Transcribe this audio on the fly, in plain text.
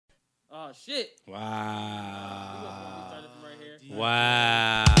Oh shit! Wow. Right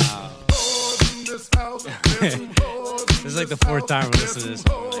Wow. This is like the fourth time we listen to this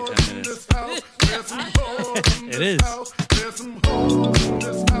song in like 10 minutes. It is.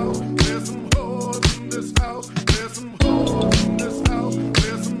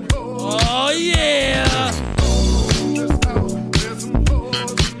 Oh yeah.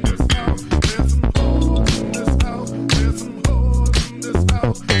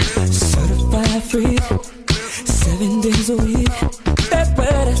 Certified free, 7 days a week. That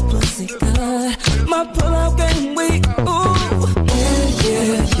wet ass pussy got my pull-out game weak. Ooh,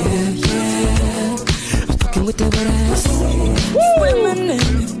 yeah. I'm fucking with that wet ass. Swimming in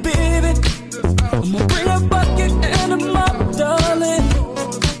it, baby. I'ma bring a bucket and a mop, darling.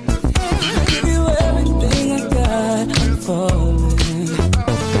 Give you everything I got. I'm falling.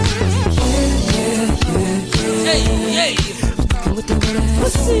 Yeah. Hey. Fucking with that wet ass.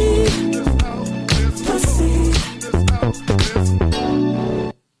 Pussy.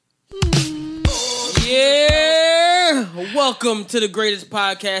 Yeah! Welcome to the greatest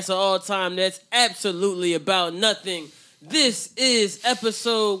podcast of all time that's absolutely about nothing. This is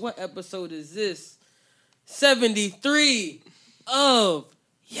episode... What episode is this? 73 of...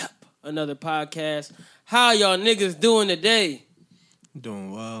 another podcast. How y'all niggas doing today?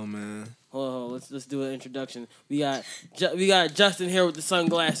 Doing well, man. Hold on, let's do an introduction. We got Justin here with the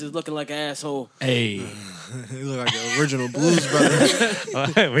sunglasses, looking like an asshole. Hey. You look like the original Blues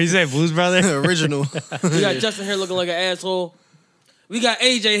Brother. What you say, Blues Brother? Original. We got Justin here looking like an asshole. We got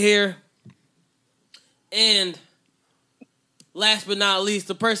AJ here. And last but not least,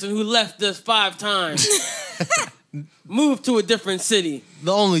 the person who left us 5 times. Moved to a different city.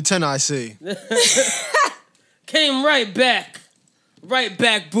 The only 10 I see. Came right back. Right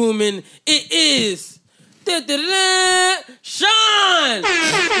back booming. It is Sean.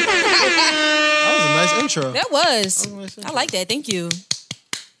 That was a nice intro. That was. I like that. Thank you.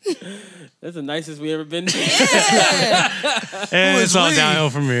 That's the nicest we ever been. And it's all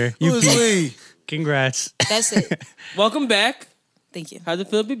downhill from here. Who is Lee? Congrats. That's it. Welcome back. Thank you. How's it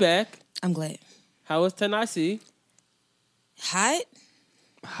feel to be back? I'm glad. How was Tennessee? Hot.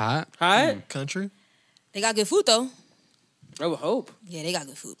 Hot? Country? They got good food though. I would hope. Yeah, they got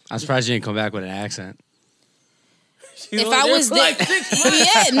good food. I'm surprised you didn't come back with an accent. She's If only I there was for there, like 6 months.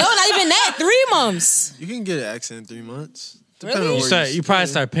 yeah, no, not even that. 3 months. You can get an accent in 3 months. Really? Depending on where You probably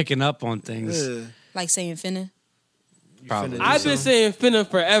start picking up on things. Yeah. Like saying finna. Probably. finna I've been saying finna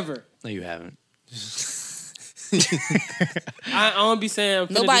forever. No, you haven't. I don't be saying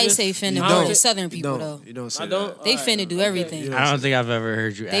finna. Nobody do this. say finna, I but don't- the Southern people though. You don't say I don't. that. They All finna right, do okay. everything. I don't think I've ever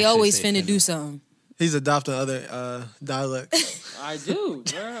heard you They actually always say finna do something. He's adopting other dialects. I do,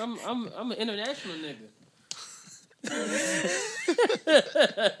 bro. I'm an international nigga.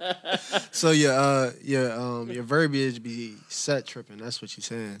 So your verbiage be set tripping. That's what you're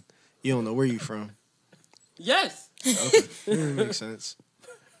saying. You don't know where you from. Yes. Okay. That makes sense.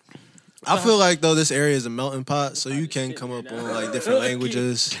 I feel like though this area is a melting pot, so you can come up on like different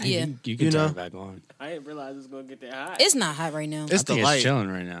languages. Yeah. You can You turn know? it back on. I didn't realize it was gonna get that hot. It's not hot right now. It's I the think light. it's chilling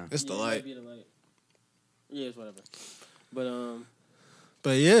right now. It's the Yeah, it might light. be the light. Yeah, it's whatever. But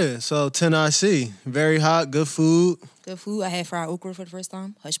But yeah, so Tennessee, very hot, good food. Good food. I had fried okra for the first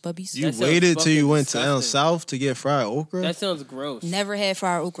time. Hush puppies. You That sounds waited till you fucking went to down disgusting. south to get fried okra. that sounds gross. Never had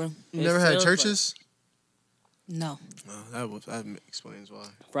fried okra. You never had sounds churches? No. That explains why.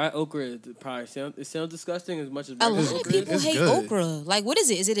 Fried okra is probably sounds disgusting as much as A regular lot of okra people is. It's hate good. okra. Like, what is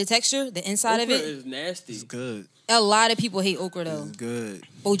it? Is it the texture? The inside Okra of it? is nasty. It's good. A lot of people hate okra though. It's good.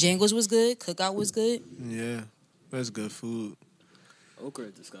 Bojangles was good. Cookout was good. Yeah, that's good food. Okra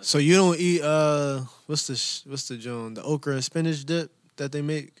is disgusting. So you don't eat what's the John, the okra and spinach dip that they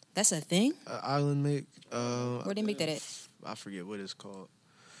make, That's a thing. island make. Where they make that at? I forget what it's called.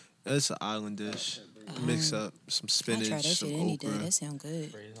 It's an island dish. Mix up some I spinach, try that some shit any day. okra. That sound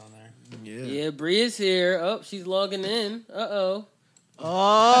good. Yeah. Yeah, Bree is here. Oh, she's logging in. Oh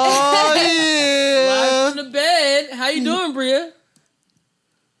Live yeah. from the bed. How you doing, Bria?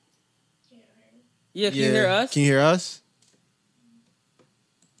 Yeah, can you hear us? Can you hear us?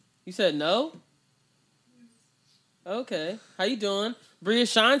 You said no? Okay. How you doing? Bria,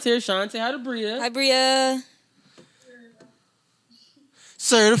 Sean's here. Sean, say hi to Bria. Hi, Bria.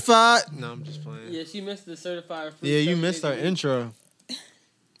 Certified. No, I'm just playing. Yeah, she missed the certified fruit. Yeah, you 7 missed days our a week. intro.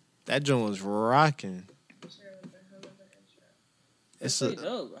 That joint was rocking. That's It's pretty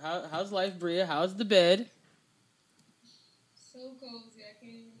dope. How's life, Bria? How's the bed? So cozy, I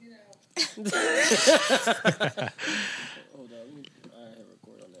can't even get out. Hold on. I hit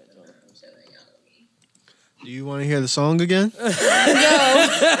record on that. I'm chilling, y'all know me. Do you want to hear the song again? Yo.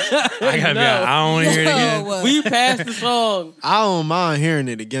 I gotta be honest. I don't want to hear it again. No. We passed the song. I don't mind hearing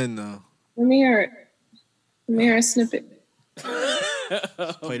it again though. Let me hear it. Let me hear a snippet.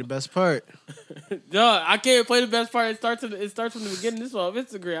 Play the best part. Dog, I can't play the best part. It starts from the beginning. This one on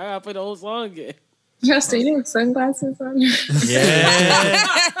Instagram. I gotta play the whole song again. Justin, you have sunglasses on.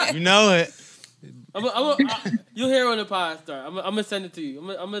 Yeah, you know it. You'll hear it when the pod start. I'm gonna send it to you.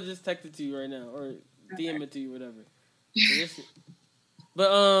 I'm gonna just text it to you right now or DM it to you, whatever. But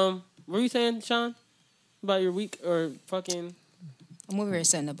what were you saying, Sean? About your week or fucking? I'm over here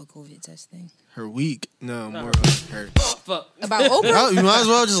setting up a COVID test thing. Her week? No, more of her. Fuck. About Oprah? Oh, you might as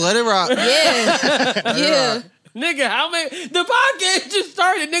well just let it rock. Yeah. Yeah. Nigga, how many? The podcast just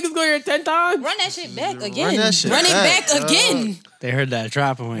started. Niggas go here 10 times. Run that shit back again. that shit Run it back, back again. They heard that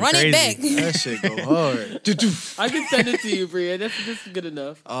drop and went Run crazy. it back. That shit go hard. I can send it to you, Bria. That's good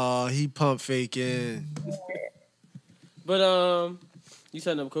enough. Oh, he pump faking. But you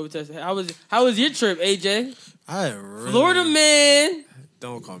signed up a COVID test. How was your trip, AJ? I really, Florida man.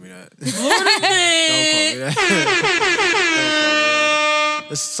 Don't call me that. Florida Don't man. call me that. Don't call me that.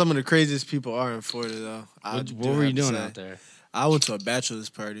 That's some of the craziest people are in Florida, though. What were you doing out there? I went to a bachelor's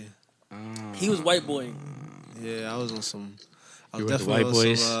party. He was white boy. Yeah, I was on some. I You was were with the definitely white on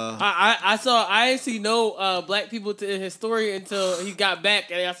boys? some, I didn't see no black people in his story until he got back,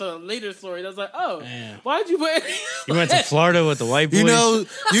 and I saw a later story. And I was like, oh, Damn. why'd you put? You went to Florida with the white boys? you know,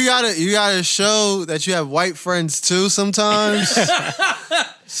 you gotta show that you have white friends too sometimes.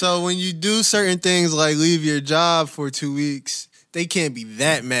 So when you do certain things like leave your job for 2 weeks, they can't be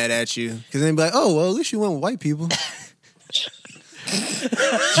that mad at you because they be like, oh well, at least you went with white people.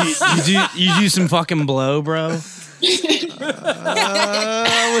 you do some fucking blow, bro.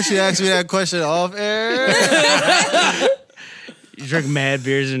 I wish you asked me that question off air. You drink mad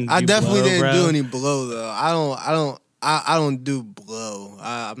beers and I do definitely blow, didn't bro. do any blow though. I don't do blow.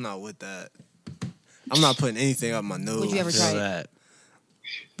 I'm not with that. I'm not putting anything up my nose. Would you ever Feel try it? that.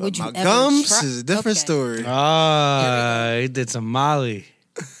 But Would you my ever gums try- is a different Okay. story. He did some Molly.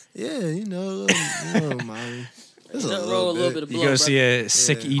 Yeah, Molly. There's Nothing wrong with a little bit of You blood. go see a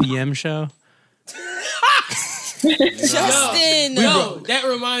sick EDM show? Justin. Yo, that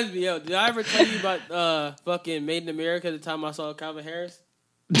reminds me. Yo, did I ever tell you about fucking Made in America? The time I saw Calvin Harris.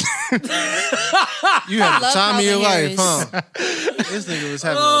 You had the love time of your Calvin life, huh? This nigga was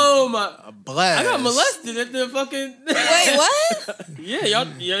having Oh my! a blast. I got molested at the fucking. Wait, what? Yeah, y'all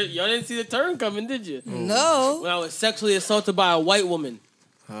didn't see the turn coming, did you? No. When I was sexually assaulted by a white woman.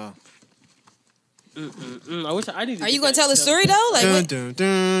 Oh. I wish I needed. Are you going to tell the story, though? Like, Dun, what? dun,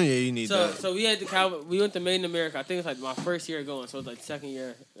 dun. Yeah, you need So that. we had the Calvin. We went to Made in America. I think it's like my first year going, so it's like second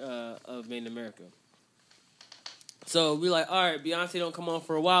year of Made in America. So we like, all right, Beyonce don't come on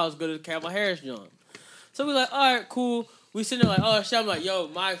for a while. Let's go to the Calvin Harris joint. So we like, all right, cool. We sitting there like, oh shit. I'm like, yo,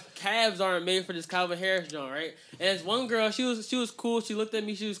 my calves aren't made for this Calvin Harris joint, right? And this one girl, she was cool. She looked at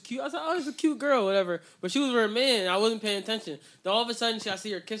me. She was cute. I was like, oh, it's a cute girl, whatever. But she was with her man. And I wasn't paying attention. Then all of a sudden, I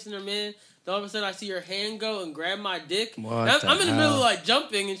see her kissing her man. Then all of a sudden, I see her hand go and grab my dick. What And the I'm in the middle hell? of like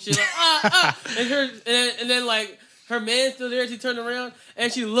jumping and shit, like and then like her man's still there. She turned around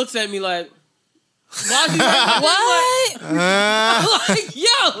and she looks at me like, why she What? like,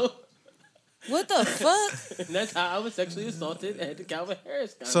 yo. What the fuck? And that's how I was sexually assaulted at the Calvin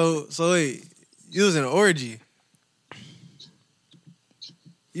Harris concert. So wait, you was in an orgy.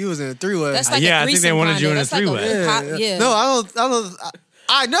 You was in a three-way. That's like Yeah, a I think they threesome wanted you in kinda. a That's like three-way. pop- yeah. No,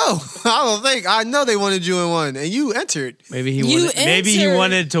 I know. I don't think. I know they wanted you in one, and you entered. Maybe he You wanted. Maybe he entered.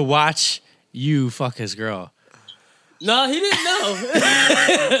 wanted to watch you fuck his girl. No, he didn't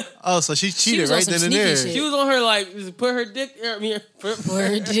know. Oh, so she cheated was on right some then and sneaky there. shit. She was on her like just put her dick. I mean,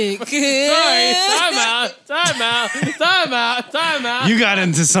 Word dick. sorry, time out. You got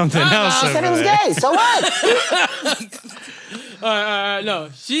into something else. Said over there. All right, no.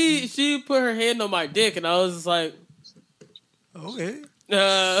 She put her hand on my dick, and I was just like, Okay.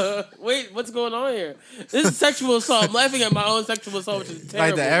 wait, what's going on here? This is sexual assault. I'm laughing at my own sexual assault, which is terrible.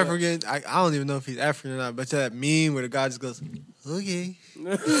 Like the African, I don't even know if he's African or not, but that meme where the guy just goes, okay,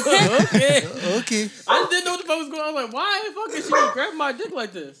 Okay. okay. I just didn't know what the fuck was going on. I was like, why the fuck is she grabbing my dick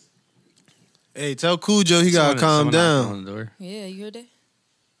like this? Hey, tell Cool Joe he gotta calm Someone knocked down. on the door. Yeah, you heard that?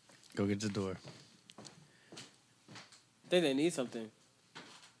 Go get the door. I think they need something.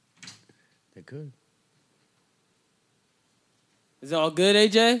 They could. Is it all good,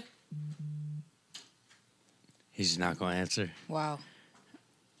 AJ? He's just not gonna answer. Wow.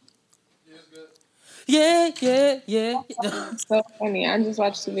 Yeah. So funny. I just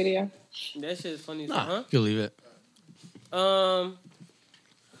watched the video. That shit is funny, Nah, huh? you'll leave it. But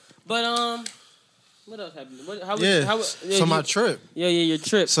What else happened? How was, Yeah. So my you- trip. Yeah, your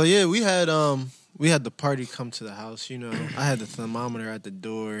trip. So yeah, we had the party come to the house. You know, I had the thermometer at the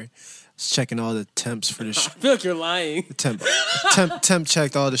door, was checking all the temps for the I feel like you're lying. temp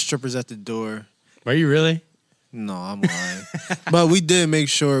checked all the strippers at the door. Are you really? No, I'm lying. But we did make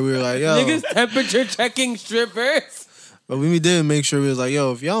sure we were like, yo. Niggas temperature checking strippers. But we did make sure we was like,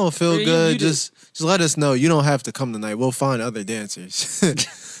 yo, if y'all don't feel Yeah, good, you did. just let us know. You don't have to come tonight. We'll find other dancers.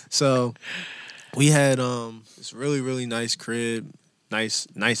 So we had this really, really nice crib. Nice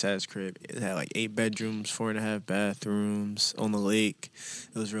ass crib. It had like 8 bedrooms, 4.5 bathrooms on the lake.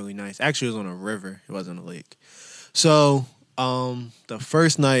 It was really nice. Actually, it was on a river. It wasn't a lake. So the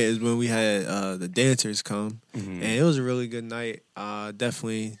first night is when we had the dancers come, and it was a really good night.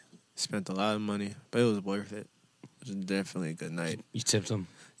 Definitely spent a lot of money, but it was worth it. It was definitely a good night. You tipped them.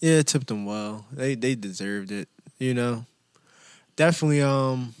 Yeah, tipped them well. They deserved it. You know, definitely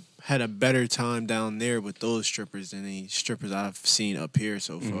had a better time down there with those strippers than any strippers I've seen up here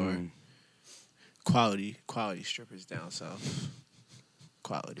so far. Quality strippers down south.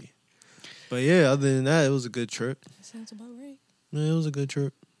 Quality. But yeah, other than that, it was a good trip. That sounds about right. Yeah, it was a good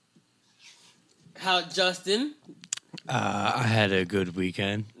trip. How Justin? I had a good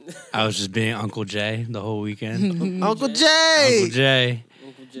weekend. I was just being Uncle Jay the whole weekend. Uncle Jay. Uncle Jay.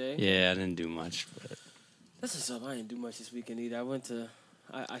 Uncle Jay? Yeah, I didn't do much, but That's what's up. I didn't do much this weekend either.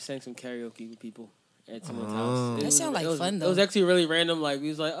 I sang some karaoke with people at someone's house. That sound like fun, though. It was actually really random. Like, we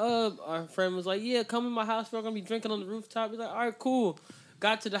was like, our friend was like, yeah, come in my house. We're going to be drinking on the rooftop. He's like, all right, cool.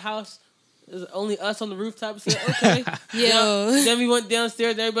 Got to the house. There's only us on the rooftop. We said, okay. Yo. Then we went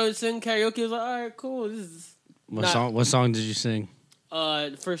downstairs. Everybody was singing karaoke. I was like, all right, cool. This is what song did you sing?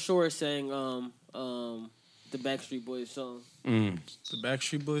 for sure sang the Backstreet Boys song. Mm. The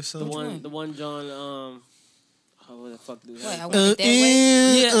Backstreet Boys song. The one John what the fuck do What, I Want It That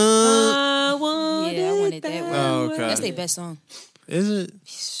Way? Yeah. I want Yeah, I Want It That Way. Oh, okay. That's their best song. Is it?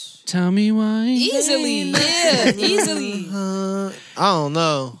 Tell me why. Easily. Yeah, easily. I don't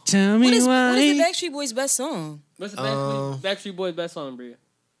know. Tell me What is why. the Backstreet Boys' best song? What's the Backstreet Boys' best song, Bria?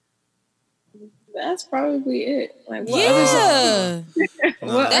 That's probably it. Like what? Yeah.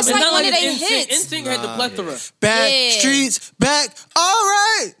 What? That's It's like not one of it's their NSYNC. hits. NSYNC had the plethora. Back Yeah. streets back. All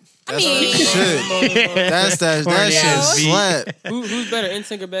right. I That's mean, shit. That Horny shit ass beat. slap. Who's better,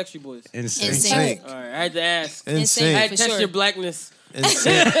 NSYNC or Backstreet Boys? Insane. NSYNC. All right, I had to ask. I NSYNC. had NSYNC. to For test sure. your blackness.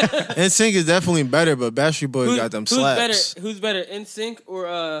 NSYNC is definitely better, but Backstreet Boys got them slaps. Who's better, NSYNC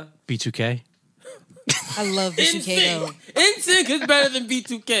or B2K. I love B2K though. NSYNC is better than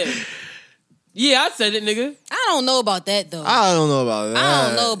B2K. Yeah, I said it, nigga. I don't know about that though. I don't know about that. I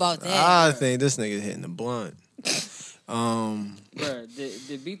don't know about that. I think this nigga hitting the blunt. Bruh,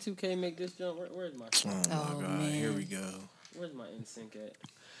 did B2K make this jump? Where's my Oh, God, man. here we go. Where's my NSYNC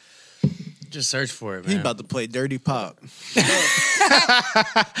at? Just search for it, He man. about to play Dirty Pop.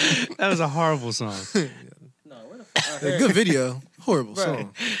 That was a horrible song. No, where the fuck? A good video. Horrible Right.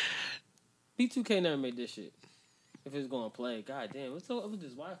 song. B2K never made this shit. If it's gonna play, god damn, what's up with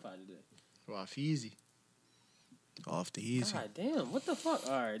this Wi-Fi today? Off easy. Off the easy. God damn, what the fuck?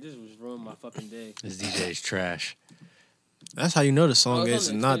 All right, this was ruining my fucking day. This DJ's trash. That's how you know the song it's is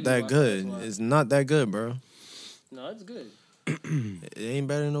on the not that Xfinity good. Wi-Fi. It's not that good, bro. No, it's good. It ain't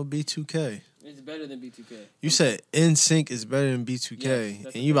better than no B2K. It's better than B2K. You said NSYNC is better than B2K, Yes,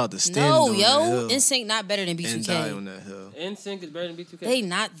 that's and you about to stand No, on that yo, hill NSYNC not better than and die B2K. on that hill. NSYNC is better than B2K. They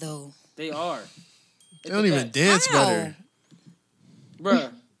not though. They are. They don't even dance How? better.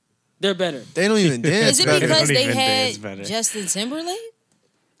 Bruh, they're better. They don't even dance Is it better. because Don't they even dance had better. Justin Timberlake?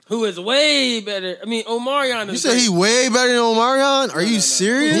 Who is way better? I mean, Omarion is You said he way better than Omarion? Are you Who's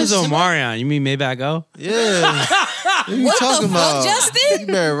serious? Omarion? You mean Maybach O? Yeah. What you What talking the fuck, about? Justin? You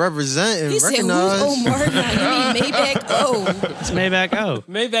better represent and He said, "Who's recognize. Omar?" You mean Maybach O? It's Maybach O.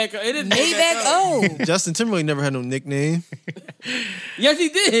 Maybach. It is Maybach O. Justin Timberlake never had no nickname. Yes, he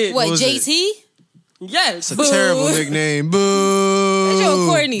did. What, was it? JT? Yes. It's a terrible nickname. Boo. That's your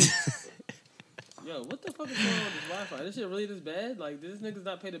Courtney. Yo, what the fuck is going on with this Wi-Fi? This shit really this bad? Like, did this niggas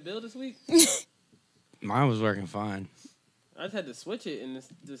not pay the bill this week? Mine was working fine. I just had to switch it, and it's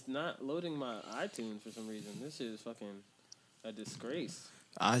just not loading my iTunes for some reason. This shit is fucking a disgrace.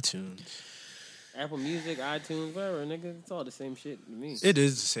 iTunes. Apple Music, iTunes, whatever, nigga. It's all the same shit to me. It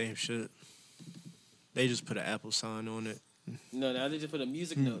is the same shit. They just put an Apple sign on it. No, now they just put a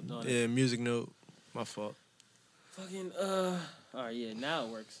music note on it. Yeah, music note. My fault. Fucking, all right, yeah, now it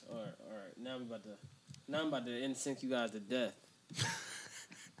works. All right. Now I'm about to NSYNC you guys to death.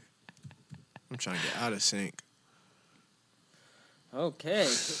 I'm trying to get out of sync. Okay.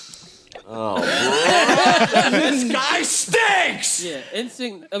 This guy stinks! Yeah,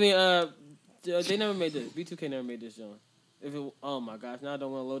 NSYNC, I mean, They never made this. B2K never made this, John. Oh my gosh, now I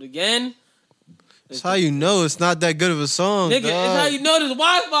don't want to load again. That's how you know it's not that good of a song. Nigga, dog. it's how you know this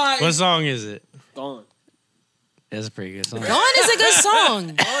Wi-Fi What is song is it? gone. It's a pretty good song. Gone is a good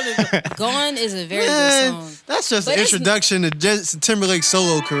song. Gone is Gone is a very Man, good song. that's just But an it's- introduction to Justin Timberlake's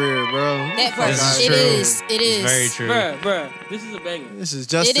solo career, bro. That part, This is it true. is. It is. Very true. bruh. This is a banger. This is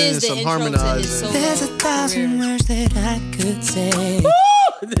Justin It is and the some intro to his harmonizing. solo There's 1,000 career. words that I could say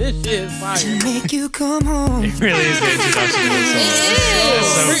This shit is fire. to make you come home. It really is the introduction to this song. It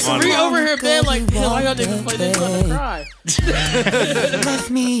is. It's so Bree funny. over here, man, like, hell, why y'all niggas play this? I'm gonna cry. Left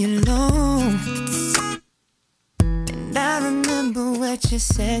me alone. And I remember what you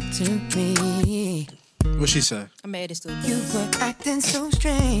said to me. What she say? I'm mad it's still You were acting so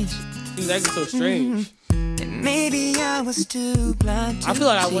strange. He was acting so strange. And maybe I was too blind to I feel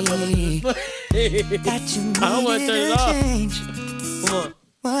like I want to see listen to this. that you I don't wanna turn it needed a off. change. Come on.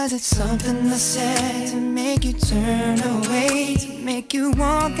 Was it something I said to make you turn away, to make you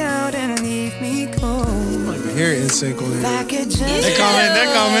walk out and leave me cold? Hear NSYNC on here. I could just They're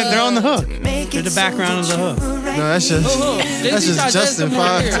coming. They're on the hook. make They're it the background of the hook. so right. No, that's just Oh, that's JC just Justin some more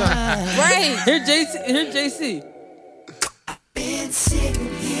 5 here. times. right. Here, JC. Been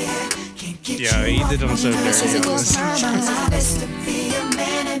sitting here, can't get Yeah, he did them so This is a dirty. good song. my best to be a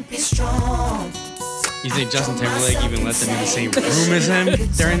man and be strong. You think Justin Timberlake even let them in the same room as him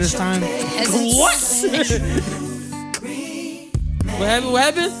during this time? As in- What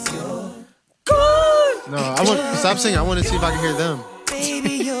happened? No, I want stop singing. I want to see if I can hear them. Baby,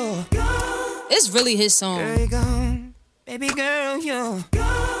 you're It's really his song. gone. Baby girl, you're Is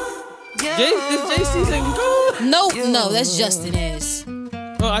JC singing good? No, that's Justin is.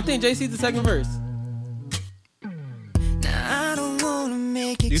 Oh, I think JC's the second verse. I don't wanna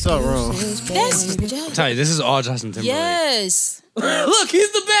make You thought wrong. excuses, That's baby. I'll tell you, this is all Justin Timberlake. yes. Look,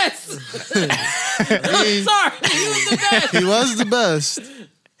 he's the best. I'm sorry, he was the best. He was the best.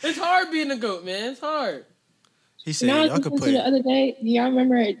 It's hard being a goat, man. It's hard. He said You know, I y'all was could listening to the play. other day. Do y'all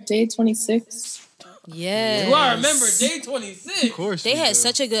remember Day 26? Yes. Well, I remember Day 26. Of course, They you had do.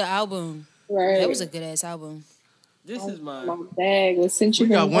 such a good album. Right. That was a good ass album. This is my mine. bag was since you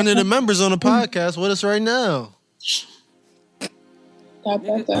We got one of the members on the podcast with us right now. Got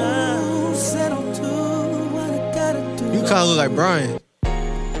that though. Settle to what I gotta do. You kind of look like Brian.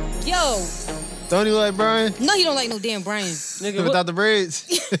 Yo, Don't you look like Brian? no, he don't like no damn Brian. Nigga, what, Without the braids.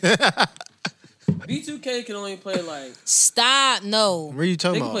 B2K can only play like. Stop. No. What are you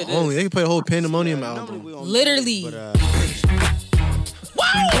talking They can about? play this. Only they can play the whole Pandemonium album. Literally.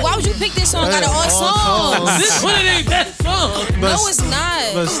 Why would you pick this song out of all songs? This one of their best songs. No, it's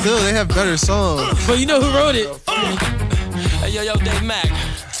not. But still, they have better songs. But you know who wrote it? Hey, yo, Dave Mac.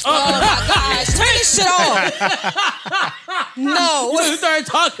 Oh my gosh, turn this shit off. No. Who started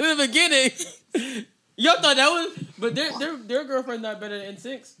talking in the beginning? Y'all thought that was, but their girlfriend not better than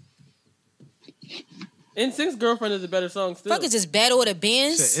NSYNC's. NSYNC's Girlfriend is a better song still. Fuck is this Battle of the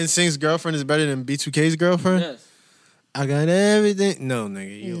Bands? NSYNC's girlfriend is better than B2K's girlfriend. Yes. I got everything. No,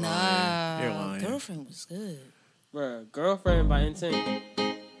 nigga, you Nah, lying. You're lying. Girlfriend was good. Bruh, Girlfriend by NSYNC.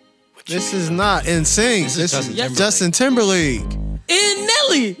 This is not NSYNC. This is This Justin is Timberlake. Justin Timberlake. And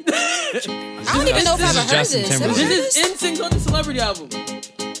Nelly. I don't even know if I've This is ever heard Justin this. Timberlake. Have you heard This this? is NSYNC's on the Celebrity album.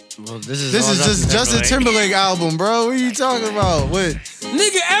 Well, this is This all is just Justin Timberlake album, bro. What are you talking about? What,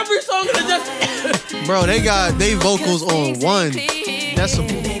 Nigga, every song is a Justin. bro? They vocals on 1 decibel.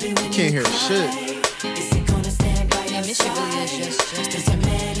 You can't hear shit. Damn, this shit really is just Justin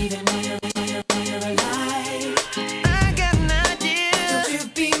Timberlake. I got an idea. Will you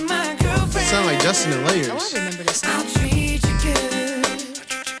be my girlfriend? Sound like Justin and Oh, I Layers. remember this I'll song. treat you good.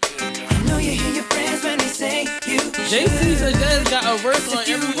 I know you hear your friends when they say you JC Sardez got a verse on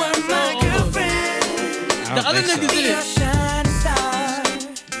you every were song my almost. girlfriend. The other niggas did Your it. shining star.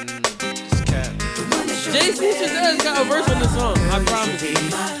 JC Sardez got a verse on the song. I promise you.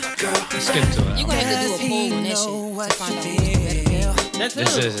 Skip to it. You're gonna have to do a poll on that shit to find out who's the better man. That's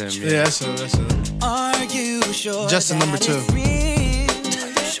This him. is him. Yeah, that's it. Are you sure? Justin number 2.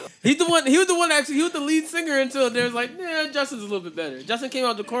 He's the one. He was the one actually. He was the lead singer until they was like, "Yeah, Justin's a little bit better." Justin came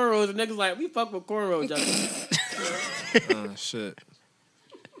out the cornrows and niggas like, "We fuck with cornrows, Justin." Oh shit.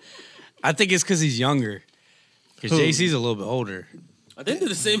 I think it's because he's younger. Because Who? JC's a little bit older. I think they're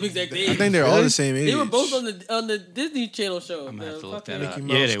the same exact age. I think they're all Really? the same age. They were both on the Disney Channel show. I'm gonna have to look that fucking- up.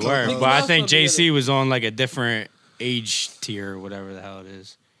 Mickey Yeah, Mouse they Club. were. Mickey But I Mouse think Club JC together. was on like a different age tier or whatever the hell it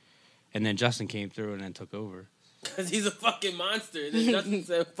is. And then Justin came through and then took over. Cause he's a fucking monster. And then Justin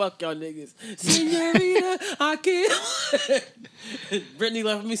said, "Fuck y'all niggas, Senorita, I can't." Brittany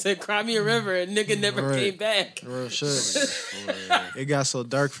left me, said, "Cry me a river," and nigga never Right. came back. Real shit. It got so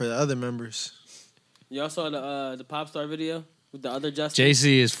dark for the other members. Y'all saw the pop star video with the other Justin.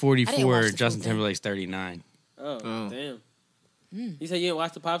 JC is I didn't 44. watch the Justin full thing. Timberlake's 39. Oh, Oh. damn. You said you didn't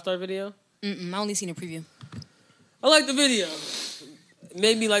watch the pop star video? I only seen a preview. I like the video. It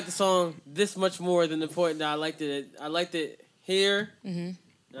made me like the song this much more than the point that I liked it. I liked it here. And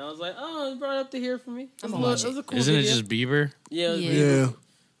I was like, oh, it brought it up to here for me. It was a cool Isn't video. it just Bieber? Yeah, it was Yeah. Bieber. Yeah.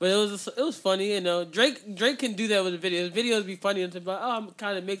 But it was funny, you know. Drake can do that with the videos. Videos be funny and like, oh, it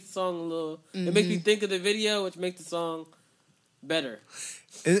kind of makes the song a little. It makes me think of the video, which makes the song better.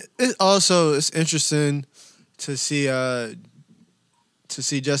 It also it's interesting to see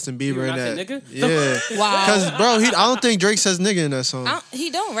Justin You Bieber in not say that. nigga? Yeah. Wow. Because bro, I don't think Drake says nigga in that song. He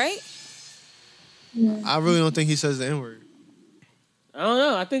don't, right? I really don't think he says the N word. I don't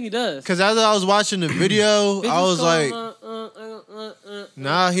know. I think he does. Because as I was watching the video, I was like, like,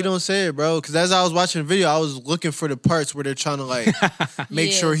 nah, he don't say it, bro. Because as I was watching the video, I was looking for the parts where they're trying to like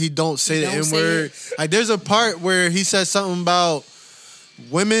make Yeah. sure he don't say He the don't N say word. Like there's a part where he says something about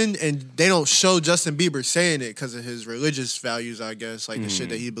women and they don't show Justin Bieber saying it because of his religious values, I guess, like the shit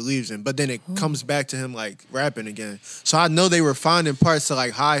that he believes in. But then it comes back to him like rapping again. So I know they were finding parts to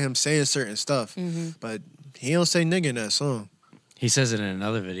like hide him saying certain stuff. But he don't say nigga in that song. He says it in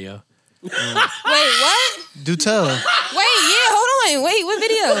another video. Wait, what? Do tell. Wait, yeah, hold on. Wait, what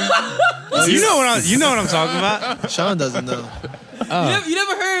video? You know what I'm talking about. Sean doesn't know. You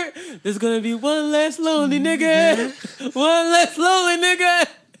never heard? There's gonna be one less lonely nigga, one less lonely nigga.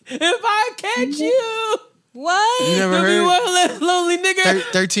 If I catch you, What? You never there'll be heard one less lonely nigga.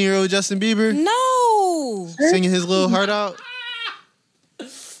 13-year-old Justin Bieber No. singing his little heart out?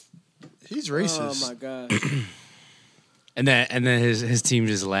 He's Oh racist. my god! And then his team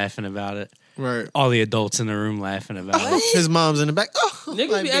just laughing about it. Right. All the adults in the room laughing about it. His mom's in the back. Oh, Niggas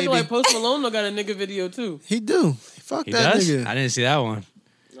like, be acting baby. like Post Malone don't got a nigga video too. He do. Fuck He that does? nigga. I didn't see that one.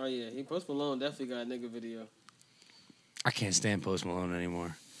 Oh yeah, Post Malone definitely got a nigga video. I can't stand Post Malone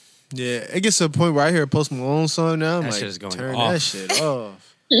anymore. Yeah, it gets to a point where I hear a Post Malone song now. I'm That like, shit is going turn off. that shit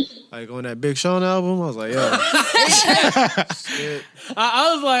off. Like on that Big Sean album, I was like, yo.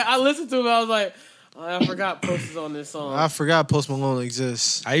 I was like, I listened to it. I was like, oh, I forgot Post is on this song. I forgot Post Malone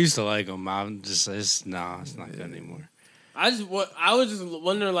exists. I used to like him. I'm just, it's not good anymore. I was just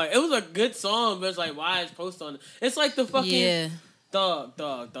wondering, like, it was a good song, but it's like, why is Post on it? It's like the fucking Yeah. dog.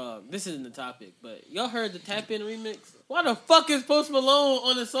 This isn't the topic, but y'all heard the Tap In remix? Why the fuck is Post Malone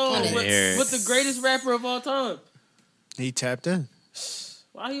on the song I didn't hear it. with the greatest rapper of all time? He tapped in.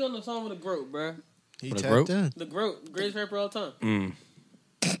 Why he on the song with the Groat, bruh? He With a tapped rope? in. The Groat, greatest rapper of all time.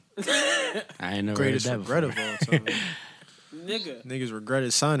 I ain't never Greatest heard that regret before. of all time. Nigga. Niggas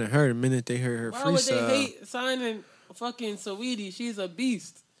regretted signing her the minute they heard her Why would they freestyle. hate signing fucking Saweetie? She's a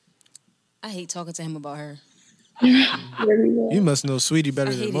beast. I hate talking to him about her. You must know Sweetie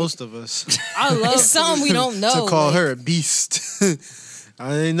better I than hate most of us. I love It's something we don't know. to call like- her a beast.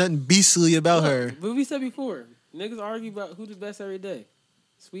 Ain't nothing beastly about her. But we said before, niggas argue about who the best every day.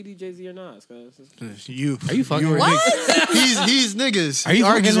 Sweetie, Jay-Z, or Nas. You. Are you fucking or with me? Nick. He's niggas. Are He you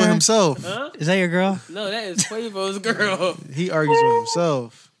argues fucking with her? himself. Huh? Is that your girl? No, that is Quavo's girl. He argues with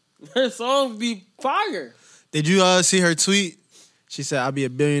himself. Her songs be fire. Did you see her tweet? She said, "I'll be a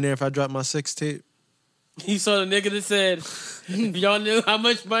billionaire if I drop my sex tape." He saw the nigga that said, if y'all knew how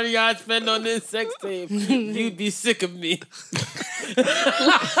much money I'd spend on this sex tape, you'd be sick of me.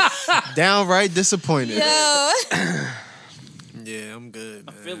 Downright disappointed. Yo. Yeah, I'm good.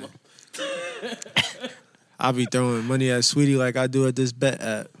 Man. Feel him. I'll be throwing money at Sweetie like I do at this bet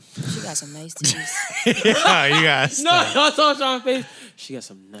app. She got some nice titties. Oh, you guys. No, I saw Sean's face. She got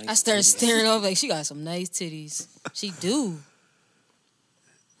some nice I started titties. staring off like she got some nice titties. She do.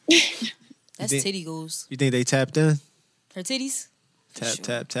 That's think- titty goals. You think they tapped in? Her titties?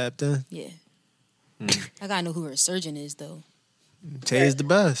 Tapped in. Yeah. I gotta know who her surgeon is though. Tay is the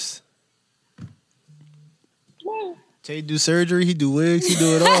best. Tay do surgery, he do wigs, he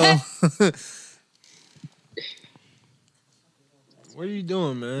do it all. What are you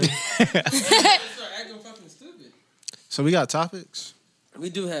doing, man? So we got topics? We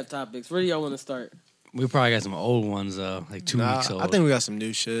do have topics. Where do y'all want to start? We probably got some old ones though, like 2 Nah, weeks old. I think we got some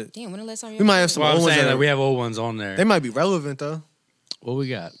new shit. Damn, when the last time We might have some well, I'm old ones. saying that that are- we have old ones on there. They might be relevant though. What we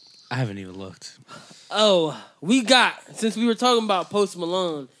got? I haven't even looked. Oh, we got, since we were talking about Post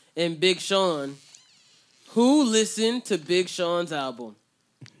Malone and Big Sean, who listened to Big Sean's album?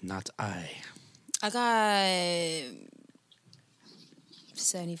 Not I. I got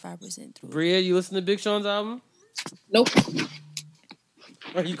 75% through. Bria, you listen to Big Sean's album? Nope.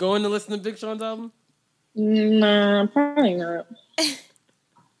 Are you going to listen to Big Sean's album? Nah, probably not.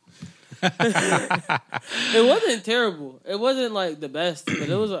 It wasn't terrible. It wasn't like the best, but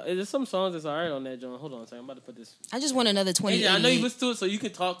there's some songs that's alright on that joint. Hold on a second, I'm about to put this. I just want another 20. Yeah, I know you listen to it, so you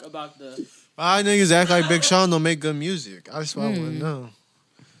can talk about the. Why niggas act like Big Sean don't make good music? That's what I want to know.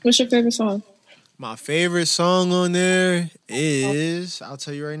 What's your favorite song? My favorite song on there is, I'll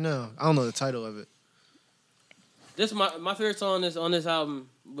tell you right now. I don't know the title of it. This my favorite song on this album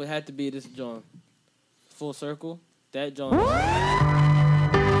would have to be this joint, Full Circle. That joint.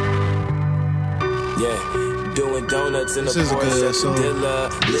 Yeah, doing donuts in the This is a good Porsche song.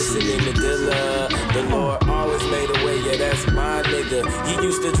 Dilla, listening to Dilla. The Lord always made a way, yeah, that's my nigga. He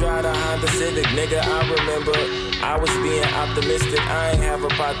used to drive the Honda Civic, nigga, I remember. I was being optimistic, I ain't have a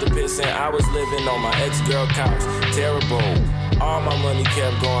pot to piss in. I was living on my ex-girl couch, terrible. All my money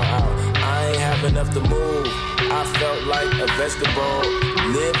kept going out, I ain't have enough to move. I felt like a vegetable.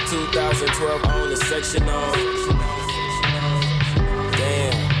 Lived 2012 on a sectional.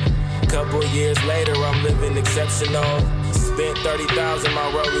 Damn. Couple years later, I'm living exceptional. Spent 30,000, my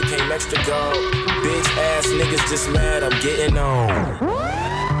roller came extra gold. Bitch ass niggas just mad, I'm getting on.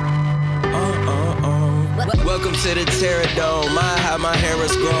 Welcome to the Terror Dome. My how my hair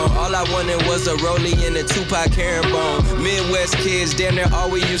is grown. All I wanted was a rollie and a Tupac herringbone. Midwest kids, damn near all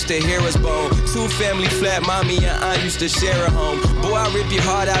we used to hear is bone. Two family flat, mommy and aunt used to share a home. Boy, I rip your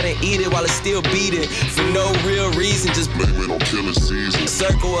heart out and eat it while it's still beating. For no real reason, just blame it on killing season.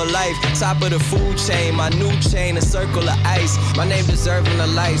 Circle of life, top of the food chain. My new chain, a circle of ice. My name deserving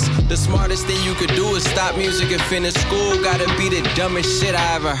of lice. The smartest thing you could do is stop music and finish school. Gotta be the dumbest shit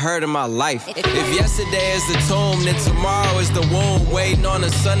I ever heard in my life. If yesterday is the tomb, then tomorrow is the womb. Waiting on the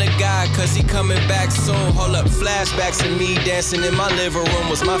son of God, cause he coming back soon. Hold up, flashbacks of me dancing in my living room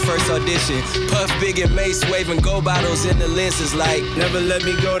was my first audition. Puff Big and Mace waving gold bottles in the lenses like never let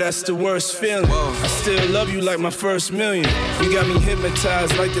me go, that's the worst feeling. Whoa. I still love you like my first million. You got me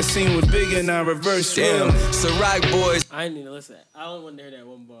hypnotized like the scene with Big and I reverse damn, film. Ciroc boys. I didn't even listen. I only want to hear that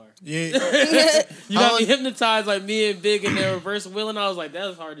one bar. Yeah. You got me hypnotized like me and Big and their reverse wheeling. I was like, that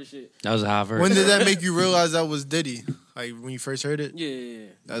was hard as shit. That was a hot verse. When did that make you realize that was Diddy? Like when you first heard it? Yeah.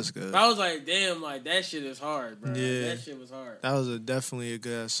 That's good. I was like, damn, like that shit is hard, bro. Yeah. That shit was hard. That was definitely a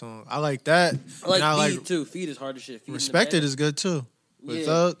good ass song. I like that. I like and Feed too. Feed is hard as shit. Feed Respected is good too. With Yeah.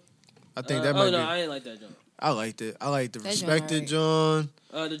 Thug, I think that might no, be. I ain't like that joint. I liked it. I like the That joint Respected John.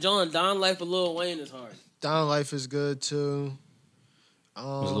 The John Don Life of Lil Wayne is hard. Down Life is good too.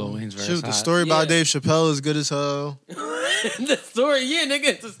 Was Lil Wayne's verse shoot, the hot? story about Yeah. Dave Chappelle is good as hell. The story, yeah, nigga,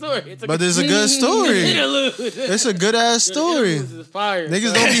 it's a story. It's a But it's a good story. interlude. It's a good ass story. Interludes is fire.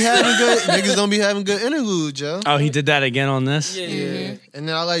 Niggas don't be having good. Niggas don't be having good interludes, yo. Oh, he did that again on this? Yeah. And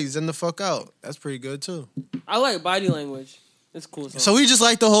then I like Zen the Fuck Out. That's pretty good too. I like Body Language. It's a cool song. So we just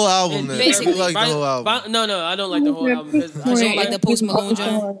like the whole album And then. basically, we like the Body- whole album. No, I don't like the whole album. Because You don't like the Post Malone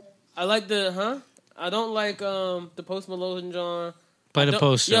joint? I like the, I don't like the Post Malone John. Play the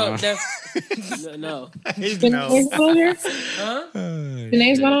post, Yo, John. no. Janae's on there? Huh?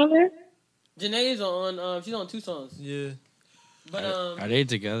 Janae's not on there? Janae's on, she's on 2 songs. Yeah. But, Are they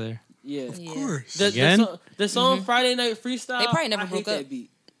together? yeah. Of course. Again? The song Friday Night Freestyle. They probably never I hate broke that up. beat.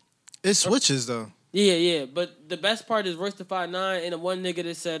 It switches though. Yeah. But the best part is Royce the 5'9" and the one nigga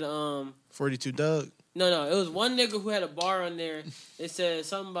that said, 42 Doug. No, it was one nigga who had a bar on there. It said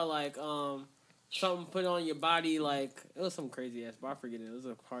something about like something put on your body, like it was some crazy ass bar. I forget it. It was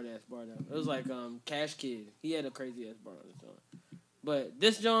a hard ass bar though. It was like Cash Kid. He had a crazy ass bar on his song. But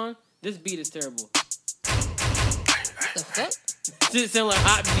this beat is terrible. The fuck? It sound like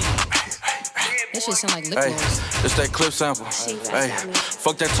hot beat. That shit sound like lip Hey, gloss. it's that clip sample. Hey,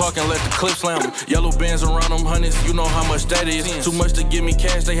 fuck that talking, let the clip slam. Yellow bands around them honeys, you know how much that is. Too much to give me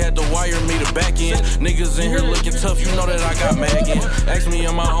cash, they had to wire me the back end. Niggas in here looking tough, you know that I got mag in. Ask me,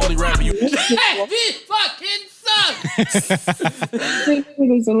 am I only rapper? You That beat fucking sucks.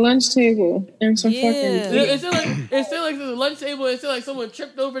 There's a lunch table and some Yeah. fucking. It's still like there's a lunch table. It's still like someone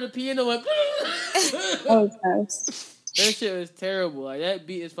tripped over the piano. Like, Oh, guys. that shit was terrible. Like that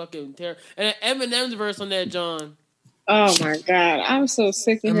beat is fucking terrible. And Eminem's verse on that, John. Oh my god, I'm so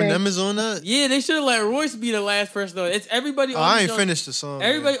sick of Eminem him. is on that. Yeah, they should have let Royce be the last person on it. It's everybody. Oh, on I the ain't song. finished the song.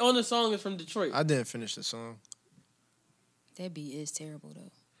 Everybody man. on the song is from Detroit. I didn't finish the song. That beat is terrible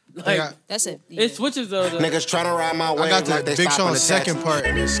though. Like I That's it. it switches though. Niggas tryna ride my I wave got like the they Big stopping Sean's the taxi. second part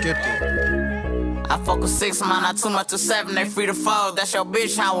and then skipped it. I fuck with 6, man, not too much to 7. They free to fall. That's your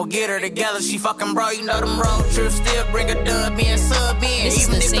bitch, I will get her together. She fucking bro, you know them road trips. Still bring a dub in, sub in. This is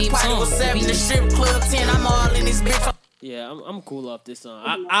Even the if the same party song. was 7, the strip club 10. I'm all in this bitch. Yeah, I'm cool off this song.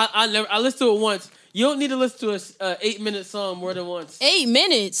 I listened to it once. You don't need to listen to a 8-minute song more than once. 8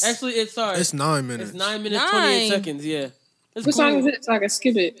 minutes. Actually, it's 9 minutes. It's 9 minutes 28 seconds. Yeah. It's What song is it so I can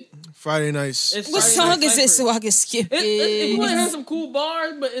skip it? Friday nights. What song is it so I can skip it? If you want to have some cool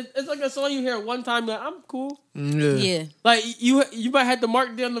bars, but it's like a song you hear one time, like, I'm cool. Yeah. Like, you might have to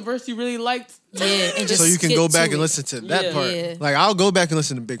mark down the verse you really liked. Yeah, and just so you can skip go back to and it. listen to that Yeah. part. Yeah. Like I'll go back and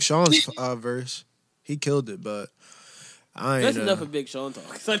listen to Big Sean's verse. He killed it, but I ain't. That's enough of Big Sean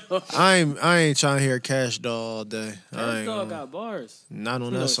talk. I ain't trying to hear Cash Doll all day. I Cash ain't Doll gonna- got bars. Not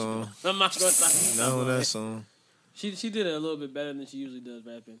on No, that she song. don't. I'm not going to Not on that song. She did it a little bit better than she usually does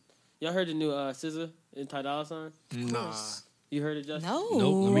rapping. Y'all heard the new SZA and Ty Dolla $ign? Nah. You heard it, Justin? No.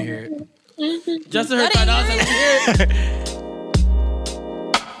 Nope, let me hear it. Justin heard Ty Dolla $ign.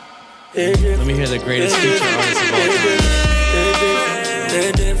 Did you hear it? Let me hear the greatest feature artist of all time.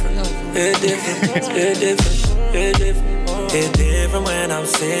 It's different when I'm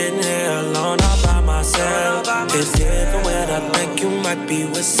sitting here alone all by myself. It's different when I think you might be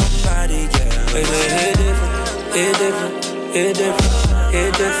with somebody, yeah. It's different, it's different, it's different,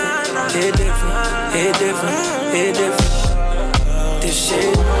 it's different, it's different, it's different, it's different. This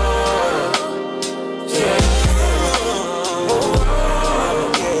shit.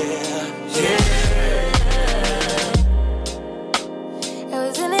 I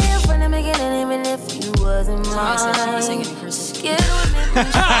was in here from the beginning, even if you wasn't mine. That's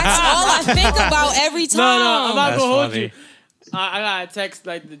all I think about every time. No, I'm not That's gonna hold funny. you. I got a text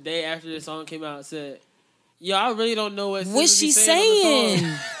like the day after the song came out. Said, "Yo, I really don't know what What's SZA she be saying." saying?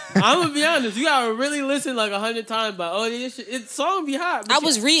 on the song." I'm gonna be honest. You gotta really listen like 100 times. But it's song be hot. but I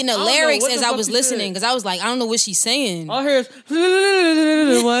was reading the I don't know lyrics what as the I fuck was she listening said. because I was like, I don't know what she's saying. All I hear is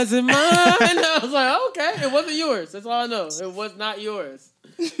it wasn't mine. I was like, okay, it wasn't yours. That's all I know. It was not yours.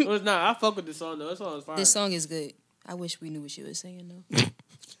 It was not. I fuck with this song though. This song is fire. This song is good. I wish we knew what she was saying though,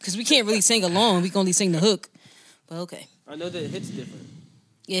 because we can't really sing along. We can only sing the hook. But okay, I know that it hits different.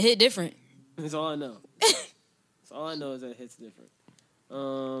 yeah, it hit different. That's all I know. That's all I know is that it hits different.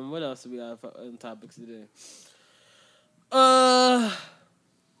 What else do we got on topics today?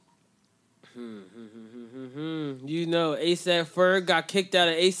 You know, ASAP Ferg got kicked out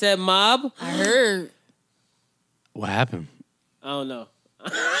of ASAP Mob. I heard. What happened? I don't know.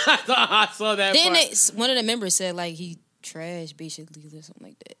 I saw that. Then part. one of the members said like he trash basically or something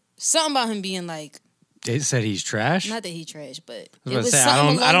like that. Something about him being like, They said he's trash. not that he trash, but I it was about to was say,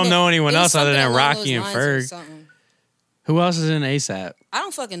 something I don't along know the- anyone it was else other something than along Rocky those and lines or Ferg. something. Who else is in ASAP? I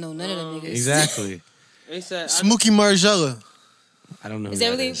don't fucking know none of them niggas. Exactly. ASAP. Smokey Margella. I don't know. Is who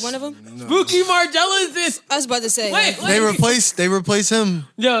that that really is. one of them? Spooky Margella is this. I was about to say. Wait, They replace him.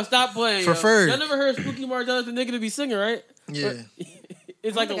 Yo, stop playing. For yo. Ferg. Y'all never heard Spooky Margella the nigga to be singing, right? Yeah.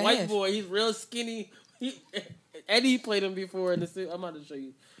 It's like a think I white have. boy. He's real skinny. Eddie played him before in the suit. I'm about to show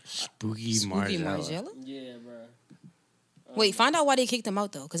you. Spooky Spooky Margella. Margella? Yeah, bro. Wait, find out why they kicked him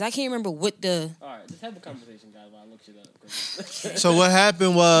out though, because I can't remember what the. All right, just have a conversation, guys, while I look shit up. So what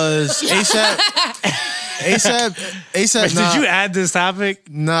happened was ASAP. Wait, Nah, did you add this topic?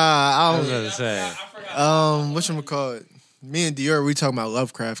 Nah, I I was don't. going to say. Whatchamacallit? Me and Dior, we talking about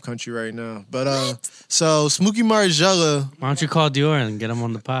Lovecraft Country right now. But so Smokey Margella. Why don't you call Dior and get him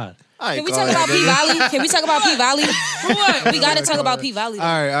on the pod? Can we talk about P Valley? Can we talk about P Valley? We got to talk about P Valley. All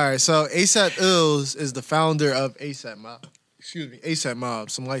right. So ASAP Ills is the founder of ASAP Mob. ASAP Mob,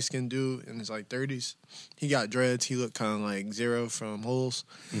 some light skinned dude in his like 30s. He got dreads. He looked kind of like Zero from Holes.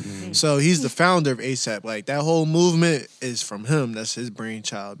 So he's the founder of ASAP. Like that whole movement is from him. That's his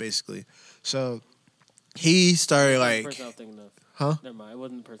brainchild, basically. So he started The like, person I was thinking of. huh? Never mind. It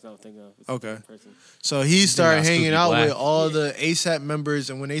wasn't the person I was thinking of. It's a Okay. different person. So he started about hanging Spooky out Black. with all the ASAP members,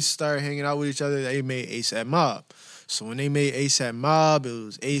 and when they started hanging out with each other, they made ASAP Mob. So when they made ASAP Mob, it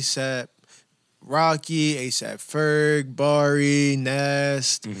was ASAP Rocky, ASAP Ferg, Bari,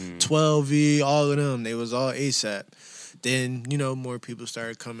 Nast, 12V, all of them. They was all ASAP. Then, more people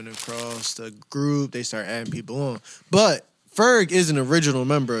started coming across the group. They started adding people on. But Ferg is an original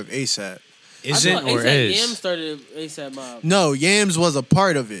member of ASAP. Isn't I thought or A$AP is? Yam started ASAP Mob. No, Yams was a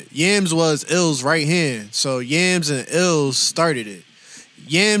part of it. Yams was Ill's right hand. So Yams and Ills started it.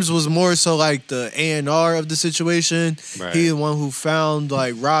 Yams was more so like the A&R of the situation. Right. He the one who found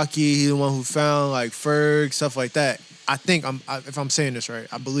like Rocky. He the one who found like Ferg, stuff like that. I think if I'm saying this right,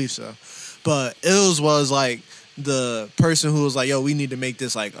 I believe so. But Ills was like the person who was like, yo, we need to make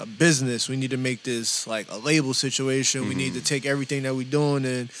this like a business. We need to make this like a label situation. We need to take everything that we doing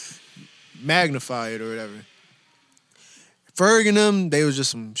and magnify it or whatever. Ferg and them, they was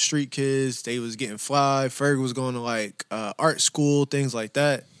just some street kids. They was getting fly. Ferg was going to like art school, things like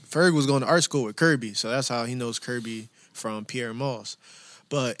that. Ferg was going to art school with Kirby, so that's how he knows Kirby from Pierre Moss.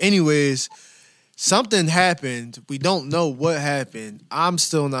 But anyways, something happened. We don't know what happened. I'm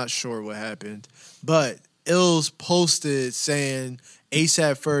still not sure what happened. But Ills posted saying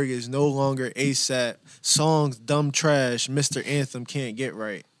ASAP Ferg is no longer ASAP. Songs dumb trash. Mr. Anthem can't get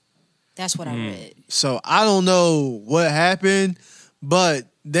right. That's what I read. So I don't know what happened, but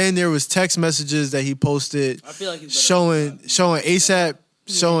then there was text messages that he posted I feel like he's showing ASAP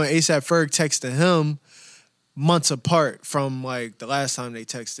Ferg texting him months apart from like the last time they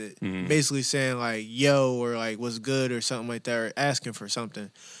texted, basically saying like yo or like what's good or something like that, or asking for something.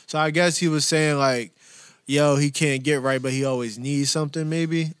 So I guess he was saying like yo, he can't get right, but he always needs something.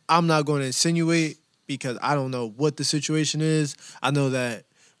 Maybe I'm not going to insinuate because I don't know what the situation is. I know that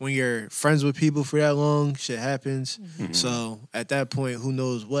when you're friends with people for that long, shit happens. So at that point, who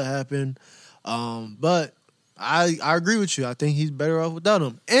knows what happened? But I agree with you. I think he's better off without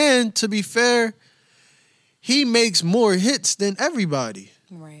him. And to be fair, he makes more hits than everybody.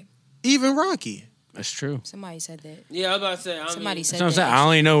 Right. Even Rocky. That's true. Somebody said that. Yeah, I was about to say. Somebody said So I'm that. saying, I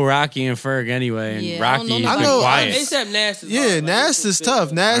only know Rocky and Ferg anyway, and Yeah, I Rocky's don't been know nobody- quiet. ASAP Nas is Yeah, hard. Like, Nas is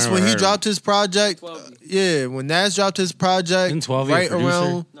tough. Nas, I when never he heard dropped his project, 12. yeah, when Nas dropped his project, Isn't 12 a right producer?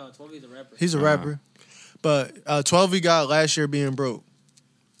 around, No, 12 is a rapper. he's a rapper. But 12 he got last year being broke.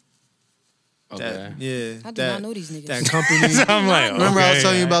 Okay. That, yeah. I do not know these niggas. That company. So I'm like, Remember I was okay,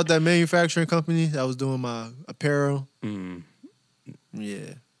 telling you alright. about that manufacturing company that was doing my apparel? Mm.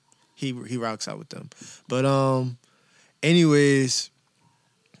 Yeah. He rocks out with them. But anyways,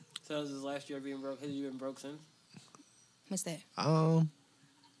 So that was his last year being broke. Has he been broke since? What's that?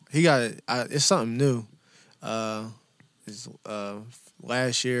 he got it. It's something new. It's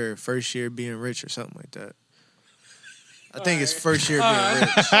last year, first year being rich or something like that. I think it's first year being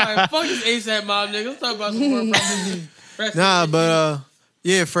rich. All right, fuck this ASAP mob nigga. Let's talk about some more rappers. Nah, but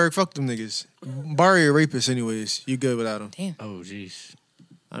yeah, Ferg, fuck them niggas. Barry a rapist anyways. You good without him. Damn. Oh, jeez.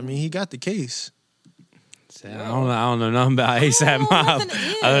 I mean, he got the case. I don't know nothing about ASAP Mob nothing,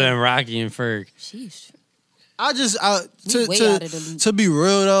 yeah. other than Rocky and Ferg. Sheesh. I We way out of the loop. to be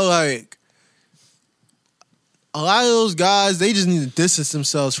real though, like a lot of those guys, they just need to distance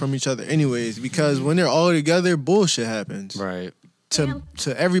themselves from each other anyways, because when they're all together, bullshit happens. Right. To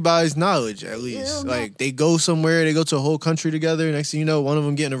everybody's knowledge, at least. Like they go somewhere, they go to a whole country together. Next thing you know, one of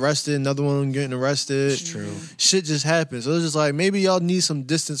them getting arrested, another one getting arrested. It's true. Shit just happens. So it's just like maybe y'all need some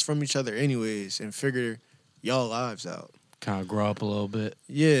distance from each other anyways, and figure y'all lives out. Kind of grow up a little bit.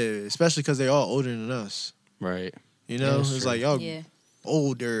 Yeah, especially because they're all older than us. Right. You know, Yeah, that's it's true. like y'all Yeah.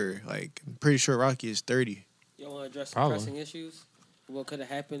 older. Like I'm pretty sure Rocky is 30. Y'all want to address some Probably. pressing issues? What could have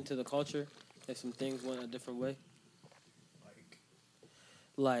happened to the culture if some things went a different way?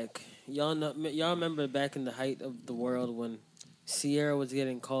 Like y'all remember back in the height of the world when Sierra was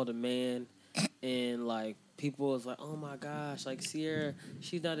getting called a man, and like people was like, "Oh my gosh, like Sierra,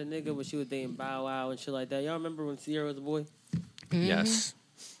 she's not a nigga, but she was dating Bow Wow and shit like that." Y'all remember when Sierra was a boy? Yes.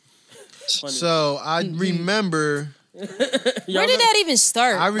 Funny. So I remember Y'all Where did that even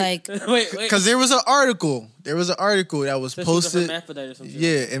start? Like, wait, because there was an article. There was an article that was So she was a posted. hermaphrodite or something.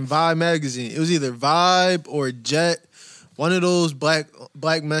 Yeah, in Vibe magazine. It was either Vibe or Jet, one of those black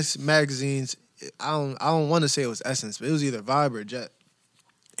magazines. I don't want to say it was Essence, but it was either Vibe or Jet,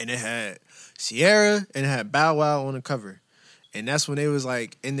 and it had Sierra and it had Bow Wow on the cover, and that's when they was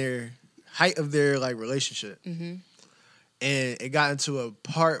like in their height of their like relationship. And it got into a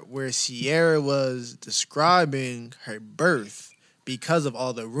part where Sierra was describing her birth because of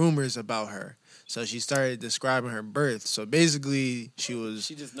all the rumors about her. So she started describing her birth. So basically, she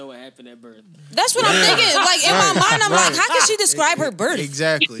just know what happened at birth. that's what I'm thinking. Like in my mind, I'm like, how can she describe her birth?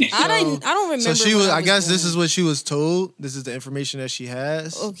 Exactly. I don't remember. So she when was. I guess born. this is what she was told. This is the information that she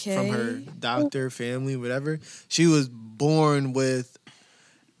has from her Okay. doctor, family, whatever. She was born with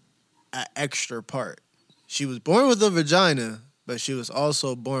an extra part. She was born with a vagina, but she was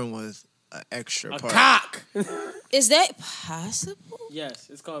also born with an extra part. Cock. Is that possible? Yes,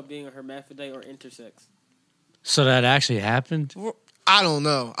 it's called being a hermaphrodite or intersex. So that actually happened? I don't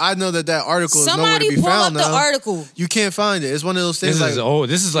know. I know that article is nowhere Somebody to be pull found up the now. article. You can't find it. It's one of those things.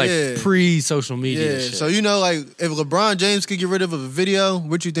 This is like Yeah. pre-social media Yeah. shit. So you know, like if LeBron James could get rid of a video,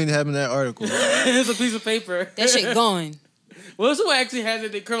 what you think happened in that article? It's a piece of paper. That shit gone. Well, someone actually has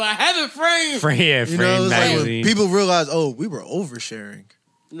it. They curl. I have it framed. You know, it's like when people realize, oh, we were oversharing.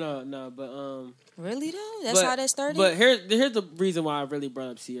 No, but Really though? That's how that started. But here's the reason why I really brought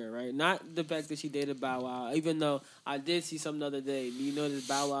up Sierra, right? Not the fact that she dated Bow Wow, even though I did see something the other day. You know, this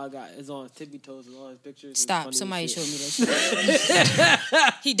Bow Wow is on his tippy toes with all his pictures. Stop! Somebody showed me that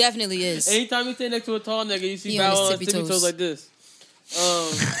shit. He definitely is. Anytime you stand next to a tall nigga, you see He Bow on his Wow on his tippy tippy toes toes. like this.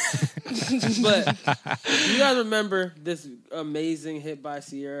 But you guys remember this amazing hit by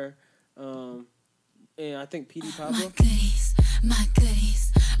Sierra, and I think P.D. Pablo.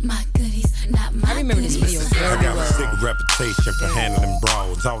 My goodies, not my I remember this video very I got a well. sick reputation for handling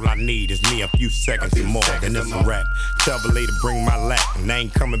brawls. All I need is me a few seconds and more, then it's a wrap. Tell the lady bring my lap, and they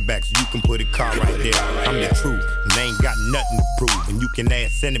ain't coming back, so you can put a car right there. I'm the truth, and they ain't got nothing to prove. And you can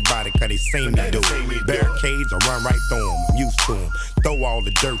ask anybody, cause they seen me do it. Barricades, I run right through them, I'm used to them. Throw all the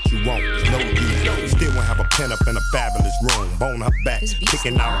dirt you want, there's no use. Still won't have a pen up in a fabulous room. Bone her back,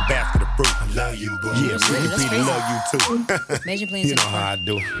 picking out a basket of fruit. I love you, boy. Yeah, Pretty love you too. Imagine playing You know how I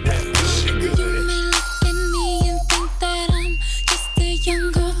do. You may look at me and think that I'm just a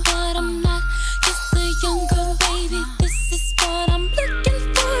young girl, but I'm not just a young girl, baby. This is what I'm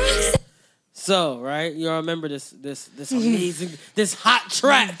looking for. So, right, you all remember this amazing, this hot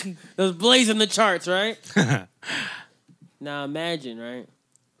track that was blazing the charts, right? Now imagine, right?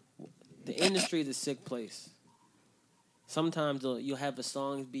 The industry is a sick place. Sometimes you'll have a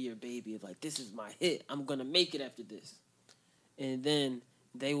song be your baby. It's like, this is my hit. I'm going to make it after this. And then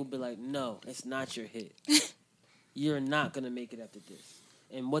they will be like, no, it's not your hit. You're not going to make it after this.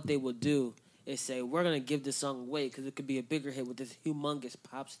 And what they will do is say, we're going to give this song away because it could be a bigger hit with this humongous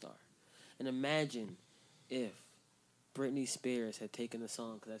pop star. And imagine if Britney Spears had taken the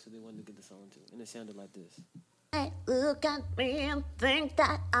song because that's what they wanted to give the song to. And it sounded like this. Look at me and think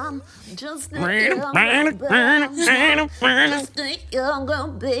that I'm just a young girl,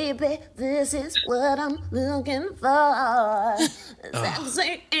 baby. This is what I'm looking for.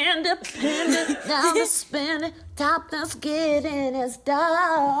 Sexy, independent, down to spin it, top that's getting his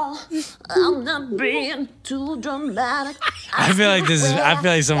doll. I'm not being too dramatic. I feel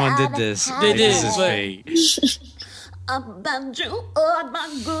like someone did this. They Like, did, This is but- fake. I bet you all my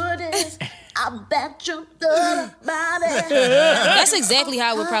goodies. I bet you thought about it. That's exactly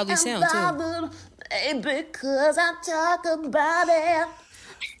how it would probably sound too. Baby, cause I talk about it.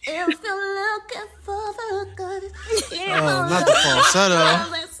 If you're looking for the goodies, Oh, not the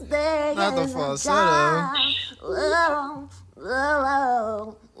falsetto. Not the falsetto.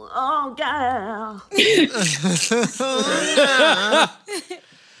 Oh, girl.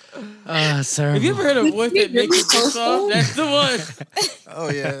 Sorry. Have you ever heard a voice that makes you piss off? That's the one. Oh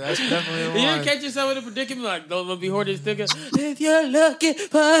yeah, that's definitely the You ever one. catch yourself in a predicament like, don't be hoarding sticker. If you're looking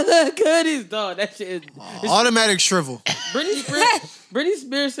for the goodies, dog, that shit is. Automatic shrivel. Britney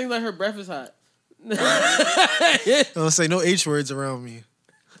Spears sings like her breath is hot. Don't say no H words around me.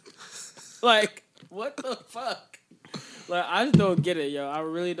 Like, what the fuck? Like, I just don't get it, yo. I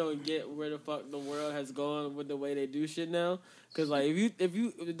really don't get where the fuck the world has gone with the way they do shit now. Cause like, if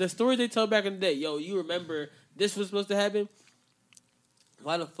you the stories they tell back in the day, yo, you remember this was supposed to happen?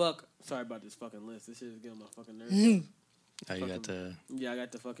 Why the fuck? Sorry about this fucking list. This shit is getting on my fucking nerves. Oh, you got the. Yeah, I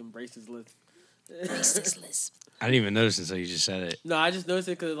got the fucking braces list. Braces list. I didn't even notice until you just said it. No, I just noticed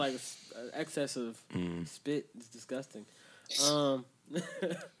it because like excess of spit is disgusting.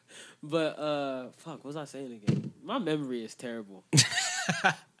 But fuck, what was I saying again? My memory is terrible.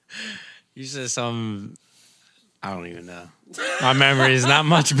 You said something. I don't even know. My memory is not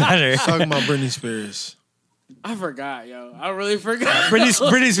much better. Talking about Britney Spears. I forgot, yo. I really forgot.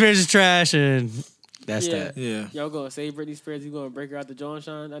 Britney Spears is trash, and that's that. Yeah. Y'all gonna say Britney Spears? You gonna break her out the John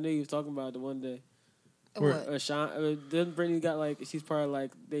Sean? I knew you was talking about it the one day. What? Sean, then Britney got like she's part of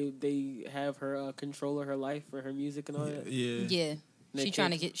like they have her control of her life for her music and all that. Yeah. She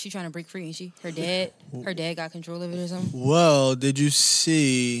trying to break free, ain't she? Her dad got control of it or something. Well, did you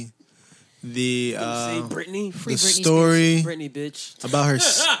see the Britney? Free the Britney story Britney, bitch.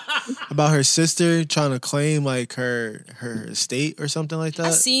 about her sister trying to claim like her estate or something like that?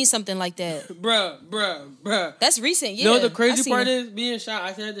 I seen something like that. Bruh. That's recent, yeah. You know what the I crazy seen part it. is? Me and Sean,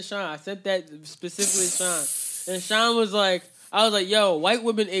 I sent it to Sean. I sent that specifically to Sean. And Sean was like, I was like, yo, white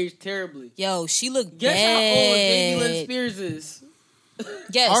women age terribly. Yo, she looked Guess bad. how old Jamie Lynn Spears is?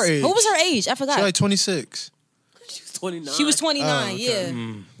 Yes. Our age. What was her age? I forgot. She's like 26. She was 29. She was 29, Oh, okay.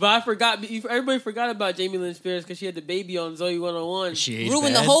 yeah. But I forgot, everybody forgot about Jamie Lynn Spears because she had the baby on Zoe 101. She aged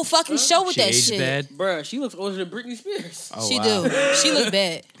Ruined the bad? whole fucking show with She that aged shit. bad? Bruh, she looks older than Britney Spears. Oh, She wow. do. She look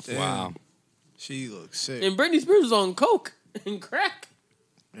bad. Wow. She looks sick. And Britney Spears was on coke and crack.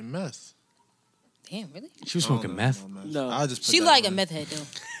 And meth. Damn, really? She was smoking meth. No. I'll just put She that like on. a meth head though.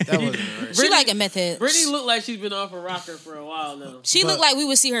 That wasn't right. She like a meth head. Britney looked like she's been off a rocker for a while now. She looked like we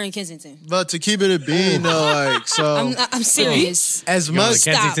would see her in Kensington. But to keep it a bean though, like so I'm serious. as You going much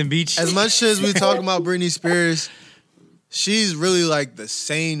to Kensington Beach? as much as we talk about Britney Spears, she's really like the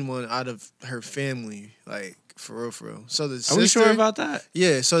sane one out of her family, like for real. So the sister, Are we sure about that?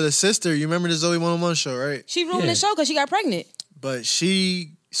 Yeah, so the sister, you remember the Zoe 101 show, right? She ruined the show because she got pregnant. But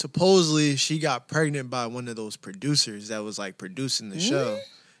she supposedly she got pregnant by one of those producers that was like producing the show.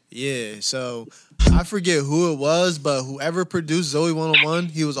 Yeah, so I forget who it was, but whoever produced Zoe 101,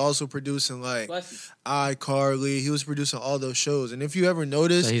 he was also producing like iCarly. He was producing all those shows. And if you ever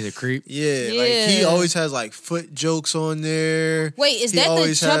notice, So he's a creep. yeah, like he always has like foot jokes on there. Wait, is he that the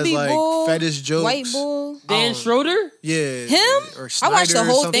always chubby has, like, bull, fetish jokes. white bull? Dan Schroeder? Yeah, Him? Or I watched the Snyder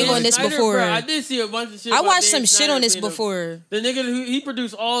or whole something thing on like this that. before. Bro, I did see a bunch of shit. I about watched Dan some shit Snyder on this being a- before. The nigga who he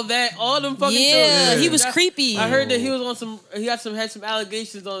produced all them fucking Yeah, shows. he was creepy. I heard that he was on some. He had some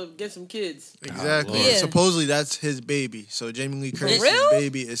allegations on get some kids. Exactly. Yeah. Supposedly that's his baby. So Jamie Lee Curtis's real?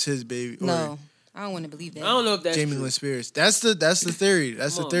 baby is his baby. or No, I don't want to believe that. I don't know if that's Jamie true. Lynn Spears. That's the theory.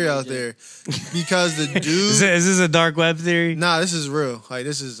 That's the Come theory on, out BJ. there. Because the dude. Is this a dark web theory? Nah, this is real. Like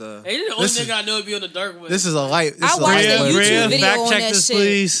this is Hey, this is the only nigga I know to be on the dark web. This is a light. This I is a watched light the web YouTube theory. video fact on check that this, shit.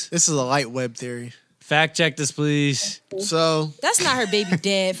 please. This is a light web theory. Fact check this, please. So That's not her baby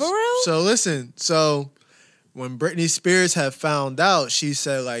dad, for real? listen. So when Britney Spears had found out, she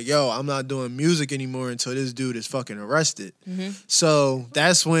said like, "Yo, I'm not doing music anymore until this dude is fucking arrested." So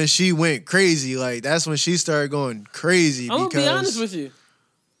that's when she went crazy. Like that's when she started going crazy. I'm because gonna be honest with you.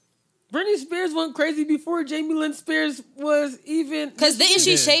 Britney Spears went crazy before Jamie Lynn Spears was even. Because didn't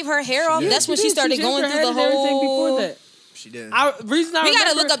she shave her hair off? That's when she started going through the everything before whole. that. she did. We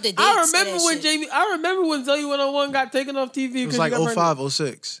gotta look up the dates I for remember that when shit. I remember when Zoe 101 got taken off TV. It was like 05,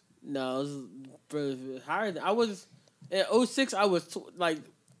 06. No, it was bro, higher than I was. In 06, I was like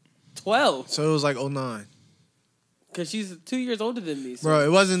 12. So it was like 09. Because she's 2 years older than me. So. Bro, it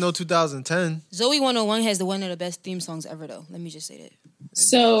wasn't no 2010. Zoe 101 has one of the best theme songs ever, though. Let me just say that.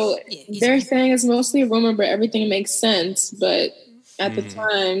 So easy. they're saying it's mostly a rumor, but everything makes sense. But at the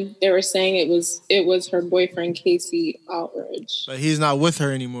time, they were saying it was her boyfriend Casey Aldridge. But he's not with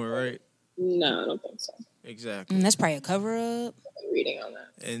her anymore, right? No, I don't think so. Exactly. That's probably a cover up. Reading on that.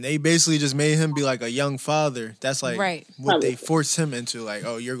 And they basically just made him be like a young father. That's like Right. what they forced him into. Like,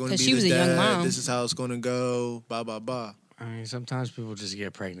 oh, you're going to 'Cause be she was the a young dad. mom. This is how it's going to go. Blah, blah, blah. I mean, sometimes people just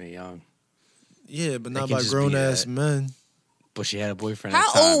get pregnant young. Yeah, but not can by just be grown-ass that. men. But she had a boyfriend. How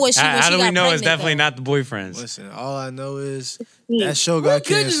at the time. old was she when How she do we got know it's pregnant, definitely though? not the boyfriends? Listen, all I know is that show got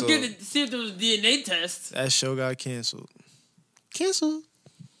could just canceled. get to see if there was a DNA test. That show got canceled. Canceled.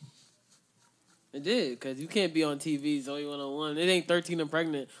 It did, because you can't be on TV, Zoe 101. It ain't 13 and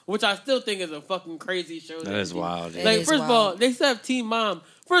pregnant, which I still think is a fucking crazy show. That is wild. Yeah. Like, is first of all, wild. they still have Teen Mom.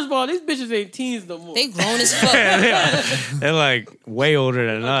 First of all, these bitches ain't teens no more. They grown as fuck. They're like way older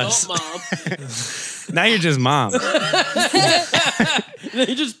than us. Adult mom. Now you're just mom.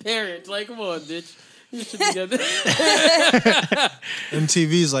 They just parents. Like, come on, bitch. You should be together.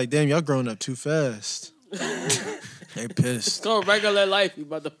 MTV's like, damn, y'all growing up too fast. They pissed. Go regular life, you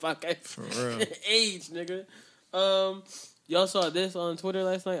motherfucker. For real. Age, nigga. Y'all saw this on Twitter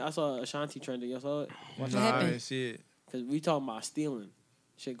last night? I saw Ashanti trending. Y'all saw it? What Nah, I happened? didn't see it. Because we talking about stealing.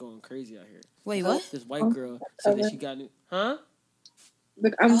 Shit going crazy out here. Wait, what? This white girl said that she got new... Huh?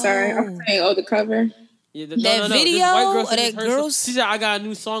 Look, I'm sorry. I'm saying, the cover. Yeah, That This video white girl of said that this her girl's- song. She said, I got a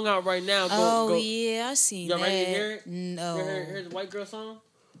new song out right now. Go. Yeah, I seen Y'all that. ready to hear it? No. Here's the white girl song.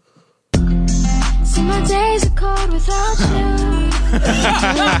 See, my days are cold without you.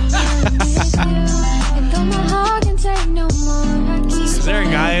 And though my heart can take no more, I keep Is there a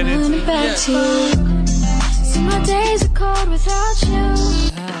guy in it? running back to you. See, my days are cold without you.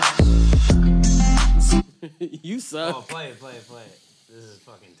 You suck. Oh, play it. This is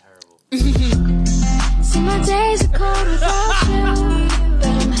fucking terrible. See, my days are cold without you. But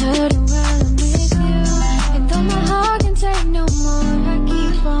I'm hurting while I'm with you. And though my heart can take no more, I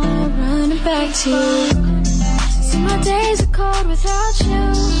keep on running back to you. See, my days are cold without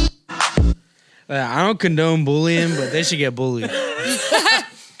you. I don't condone bullying, but they should get bullied.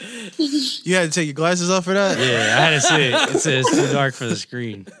 You had to take your glasses off for that? Yeah, I had to see it. It's too dark for the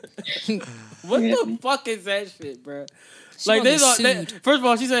screen. What the fuck is that shit, bro? She Like, gonna they, be they sued. first of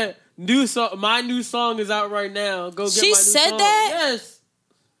all, she said, my new song is out right now. Go get She my new said song. that? Yes.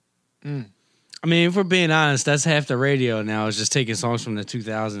 I mean, if we're being honest, that's half the radio now. Is just taking songs from the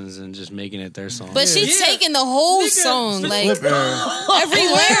 2000s and just making it their song. But she's taking the whole song, like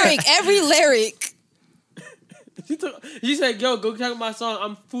every lyric. She said, yo, go check out my song,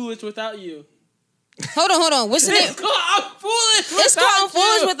 I'm Foolish Without You. Hold on. What's the name? It's called I'm Foolish Without It's called I'm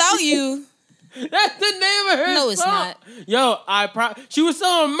Foolish You. Without You. That's the name of her No, it's song. not. Yo, she was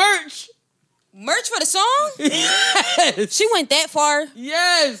selling merch. Merch for the song? Yes. She went that far?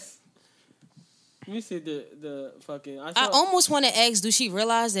 Yes. Let me see the fucking... I almost want to ask, do she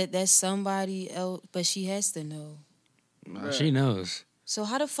realize that that's somebody else? But she has to know. She knows. So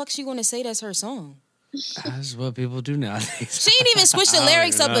how the fuck she gonna say that's her song? That's what people do nowadays. She didn't even switch the I don't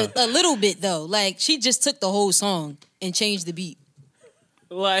lyrics even up know. a little bit though. Like she just took the whole song and changed the beat.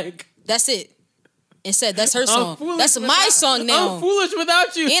 Like that's it. And said that's her I'm song. foolish That's my without- song now. I'm foolish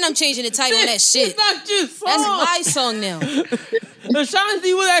without you. And I'm changing the title on that shit. It's not your song. That's my song now.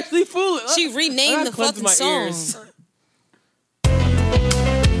 Ashanti was actually foolish. She renamed the fucking song.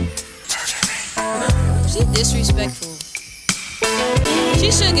 She disrespectful.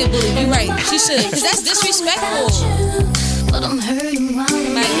 She should get bullied. You're right. She should. Because that's disrespectful. But I'm hurting while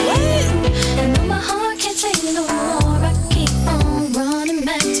I'm like, what? And though my heart can't take no more, I keep on running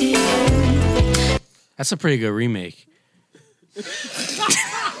back to you. That's a pretty good remake.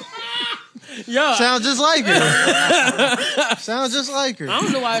 Yo. Sound just like her. Sound just like her. I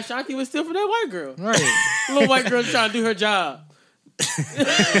don't know why Ashanti was still for that white girl. Right. Little white girl trying to do her job.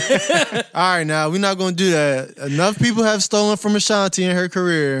 All right, now we're not going to do that. Enough people have stolen from Ashanti in her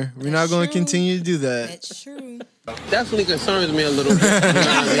career. We're not going to continue to do that. That's true. Definitely concerns me a little bit, you know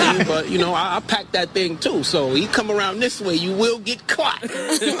what I mean? But, you know, I packed that thing too, so you come around this way, you will get caught.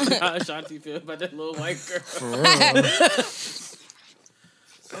 How Ashanti feel about that little white girl. For real.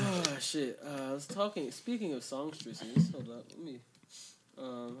 Oh, shit. I was speaking of songstresses, hold up, let me,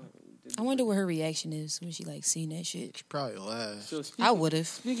 I wonder what her reaction is when she like seen that shit. She probably laughed. So I would have.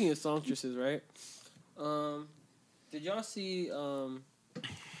 Speaking of songstresses, right? Did y'all see one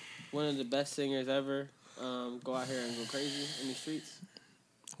of the best singers ever go out here and go crazy in the streets?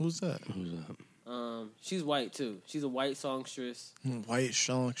 Who's that? She's white too. She's a white songstress. White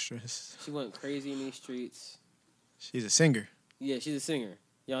songstress. She went crazy in these streets. She's a singer. Yeah, she's a singer.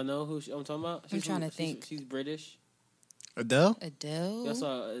 Y'all know who I'm talking about? I'm trying to think. She's British. Adele? Adele? Y'all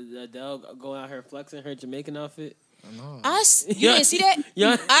saw Adele go out here flexing her Jamaican outfit? You didn't see that?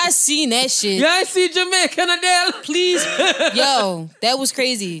 Yeah. I seen that shit. Yeah, I see Jamaican Adele. Please. Yo, that was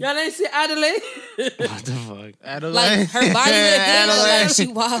crazy. Y'all ain't see Adelaide? What the fuck? Adelaide. Like, her body looked good, but like Adelaide. she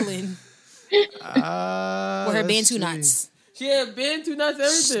wildin'. With her Bantu knots. She had Bantu knots,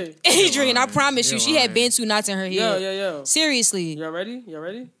 everything. Adrian, I promise you, she had Bantu knots in her head. Yo. Seriously. Y'all ready? I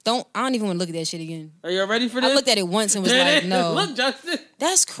don't even want to look at that shit again. Are y'all ready for this? I looked at it once and was like, no. Look, Justin.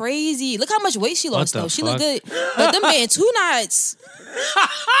 That's crazy. Look how much weight she lost, the though. She fuck? looked good. But them Bantu knots.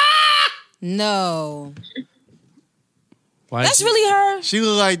 No. Why That's really her. She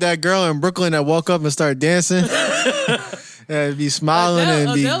looked like that girl in Brooklyn that woke up and started dancing. Yeah, be smiling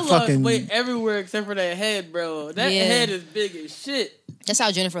and be Adele fucking. lost weight everywhere except for that head, bro. That Yeah. head is big as shit. That's how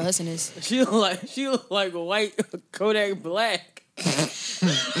Jennifer Hudson is. She look like a white Kodak Black.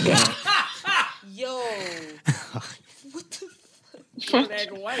 Yo. Kodak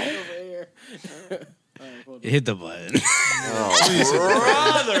White over here. Hit the button.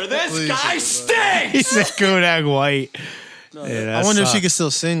 Brother, this guy stinks! He said Kodak White. No, Yeah, I that wonder if she sucked. could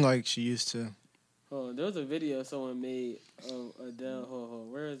still sing like she used to. Oh, there was a video someone made of Adele. Hold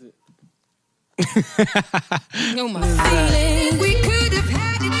on, where is it? Oh my God. We could have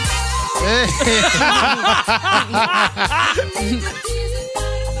had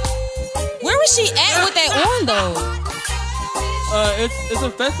Where was she at with that on, though? It's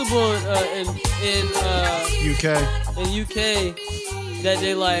a festival in UK. UK that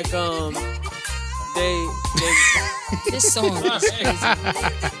they like they This song is crazy.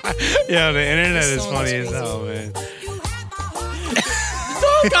 Yo, the internet This is song funny is as hell, man. song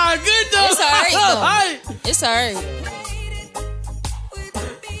got good though. It's alright, though. Alright. It's alright.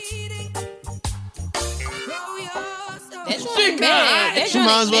 That Shit, joint mad. That She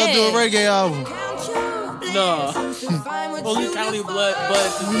might as well do a mad. reggae album. No. Only Cali Buds.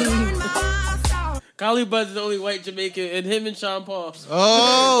 Cali Buds is the only white Jamaican, and him and Sean Paul.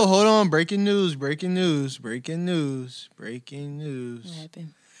 Oh, hold on. Breaking news. What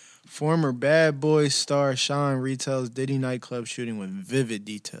happened? Former Bad Boys star Sean retells Diddy nightclub shooting with vivid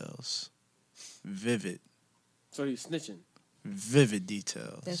details. So he's snitching. Vivid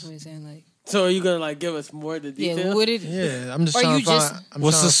details. That's what it sounded like. So are you gonna like give us more of the details? Yeah, what did Yeah, I'm just Or trying you to find. just- I'm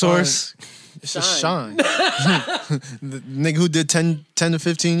What's trying the to find- source? It's just Sean. The nigga who did 10 to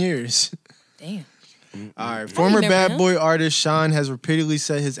 15 years. Damn. All right. Former remember Bad him. Boy artist Sean has repeatedly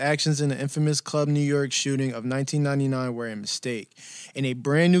said his actions in the infamous Club New York shooting of 1999 were a mistake. In a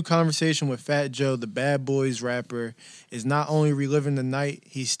brand new conversation with Fat Joe, the Bad Boys rapper is not only reliving the night,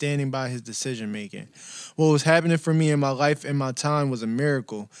 he's standing by his decision making. What was happening for me in my life and my time was a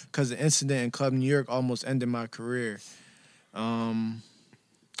miracle because the incident in Club New York almost ended my career. All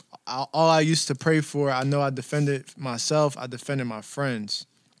I used to pray for, I know I defended myself, I defended my friends.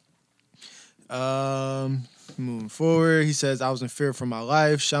 Moving forward, he says, I was in fear for my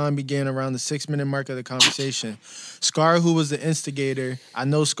life. Sean began around the 6-minute mark of the conversation. Scar, who was the instigator, I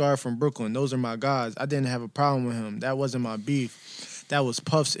know Scar from Brooklyn. Those are my guys. I didn't have a problem with him. That wasn't my beef. That was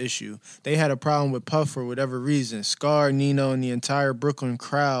Puff's issue. They had a problem with Puff for whatever reason. Scar, Nino, and the entire Brooklyn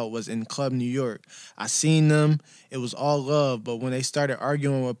crowd was in Club New York. I seen them. It was all love, but when they started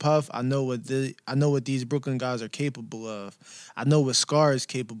arguing with Puff, I know what these Brooklyn guys are capable of. I know what Scar is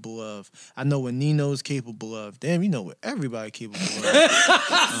capable of. I know what Nino is capable of. Damn, you know what everybody capable of.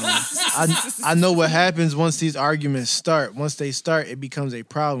 I know what happens once these arguments start. Once they start, it becomes a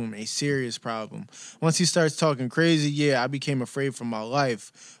problem, a serious problem. Once he starts talking crazy, yeah, I became afraid for my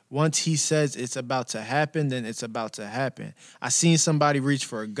life. Once he says it's about to happen, then it's about to happen. I seen somebody reach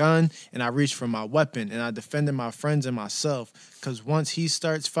for a gun, and I reached for my weapon, and I defended my friends and myself. Because once he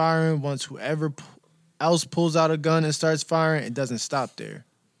starts firing, once whoever else pulls out a gun and starts firing, it doesn't stop there.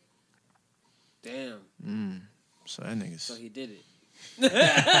 Damn. So that nigga's... So he did it.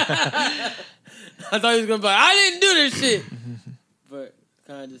 I thought he was going to be like, I didn't do this shit. But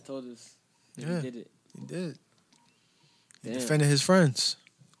kind of just told us that he did it. He did. He Damn. defended his friends.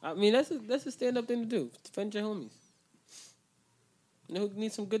 I mean, that's a stand-up thing to do. Defend your homies. You know who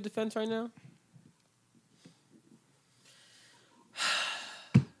needs some good defense right now?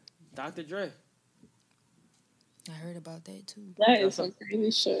 Dr. Dre. I heard about that too. That is some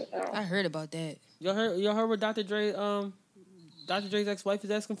crazy shit. I heard about that. Y'all heard what Dr. Dre Dr. Dre's ex-wife is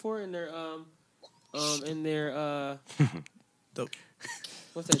asking for in their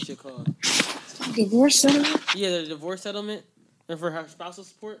what's that shit called? Divorce settlement? Yeah, the divorce settlement. And for her spousal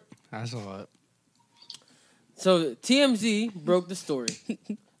support? I saw it. So TMZ broke the story.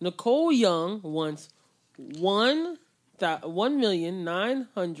 Nicole Young wants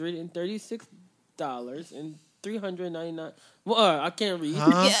 $1,936,399. Well, I can't read.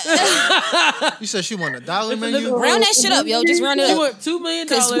 You said she won $1 million? Round that shit up, yo. Just round it She up. want $2 million.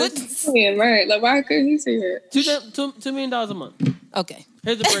 Right? Like, why couldn't you say that? $2 million a month. Okay.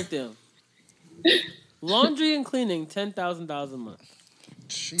 Here's the breakdown. Laundry and cleaning, $10,000 a month.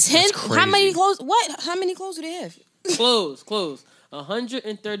 10? How many clothes? What? How many clothes do they have? Clothes.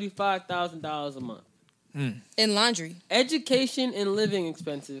 $135,000 a month. In laundry. Education and living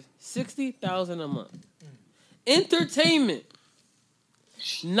expenses, $60,000 a month. Entertainment,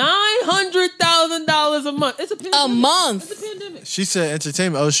 $900,000 a month. It's a pandemic. A month. It's a pandemic. She said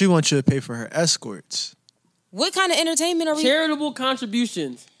entertainment. Oh, she wants you to pay for her escorts. What kind of entertainment are we? Charitable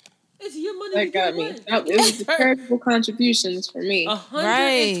contributions. It's your money. That got me. It was the charitable contributions for me.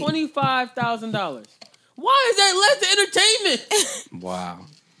 $125,000. Why is that less than entertainment? Wow.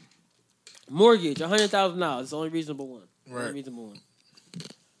 Mortgage, $100,000. It's the only reasonable one. Right. Only reasonable one.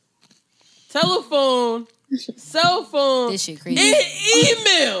 Telephone, cell phone, this shit crazy. and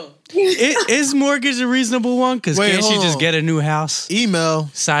email. Is mortgage a reasonable one? Because Wait, can't she hold just on. get a new house? Email.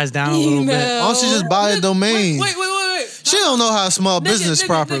 Size down a little bit. Why don't she just buy a domain? Wait. She don't know how to small business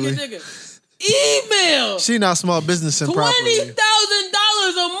properly. Email. She not small businessing $20,000 properly.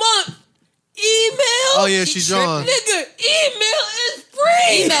 a month. Email. Oh yeah, she's drawn. Nigga, email is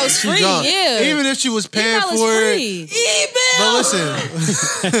free. Email's She free, drawn. yeah. Even if she was paying Email is for free. it. Email. But listen,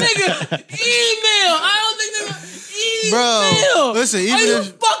 Nigga, email. I don't think they're gonna email. Bro, listen, Are even you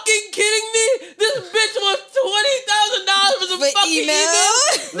if- fucking kidding me? This bitch wants $20,000 for some For fucking email.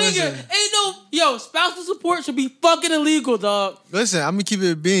 Listen. Nigga, ain't no spousal support should be fucking illegal, dog. listen, I'm gonna keep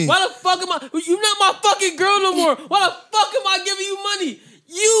it a bean. Why the fuck am I? You not my fucking girl no more. Why the fuck am I giving you money?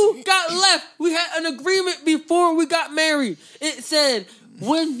 You got left. We had an agreement before we got married. It said,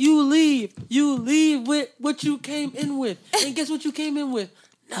 when you leave with what you came in with. And guess what you came in with?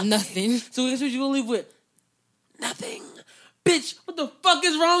 Nothing. So guess what you gonna leave with? Nothing. Bitch, what the fuck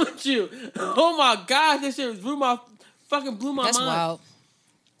is wrong with you? Oh my God, this shit blew my That's mind. wild.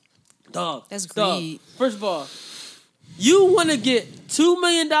 Dog. That's dog. greed. First of all, you wanna get $2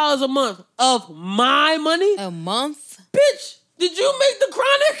 million a month of my money? A month? Bitch, did you make the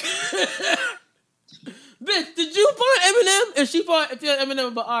Chronic? Bitch, did you find Eminem? If she found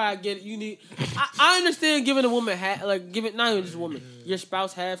Eminem, but all right, I get it. You need. I understand giving a woman not even just a woman, your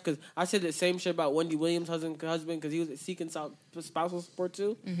spouse half. Because I said the same shit about Wendy Williams' husband because he was seeking spousal support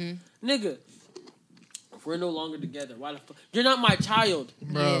too. Mm-hmm. Nigga, if we're no longer together, why the fuck? You're not my child,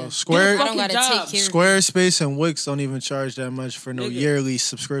 Bro, Yeah. Square, I don't gotta take care of you. Squarespace and Wix don't even charge that much for no Nigga. yearly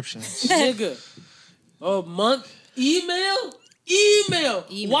subscriptions. nigga. A month email.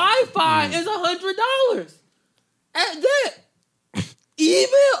 Wi-Fi is $100. At that,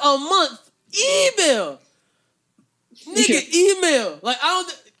 email a month. Email, nigga. Email. Like I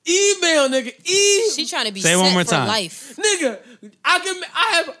don't. Email, nigga. She trying to be Say it set one more for time. life. Nigga, I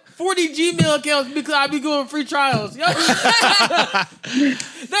have 40 Gmail accounts because I be going free trials. Yo. That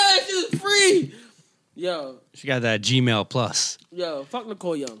shit is free. Yo. She got that Gmail Plus. Yo, fuck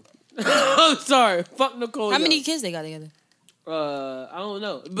Nicole Young. I'm sorry. Fuck Nicole How Young. many kids they got together? I don't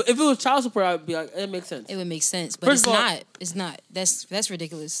know. But if it was child support, I'd be like, it makes sense. It would make sense, but First it's of all- not. It's not. That's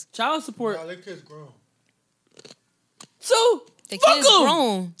ridiculous. Child support. Nah, that kid's grown. So The fuck kid's 'em.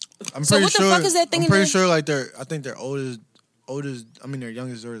 grown. I'm So pretty what the sure. fuck is that thing I'm in pretty there? sure like I think their oldest. I mean, their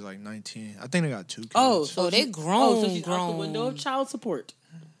youngest daughter is like 19. I think they got 2 kids. Oh, Oh, they she- grown, so she's out the grown. window of child support.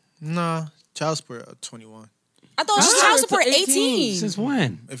 Nah, child support 21. I thought Child child support support to 18. Since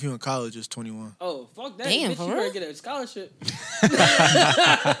when? If you're in college, it's 21. Oh, fuck that. Damn, Bitch, for you better real? get a scholarship. If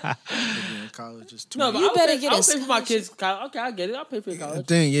you're in college, it's 20. No, but You I would better pay, get I a would pay for my kids' college. Okay, I get it. I'll pay for your I college.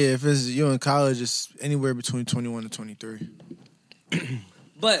 think if it's you're in college, it's anywhere between 21 and 23.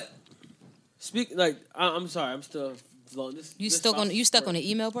 But I'm sorry. I'm still long. You stuck on the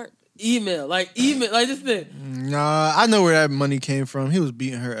email part? email, like this thing. Nah, I know where that money came from. He was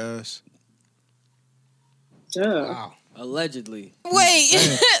beating her ass. Wow. Allegedly.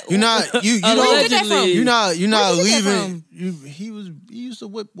 Wait. You're not you Where don't you get that from? you're not Where'd you get that leaving. He used to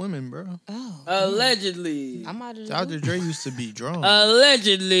whip women, bro. Oh. Allegedly. I'm out of Dr. Dre used to be drunk.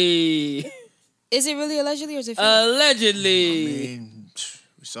 Allegedly. Is it really allegedly or is it fake? Allegedly. I mean,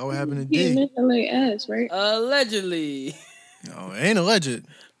 we saw what happened to He D. in LA ass, right? Allegedly. No, it ain't alleged. Is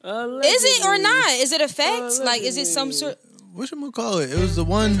it or not? Is it a fact? Like, is it some sort? Whatchamacallit? It was the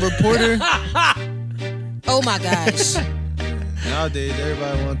one reporter. Oh my gosh. Nowadays,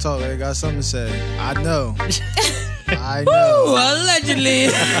 everybody want to talk. They got something to say. I know. I Woo, know. allegedly.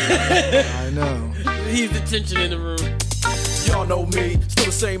 I know. He's the tension in the room. Y'all know me, still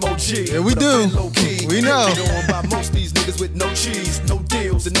the same OG. Yeah, we do. We know. Known by most these niggas with no cheese, no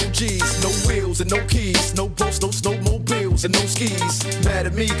deals and no G's, no wheels and no keys, no boats, no snowmobiles and no skis. Mad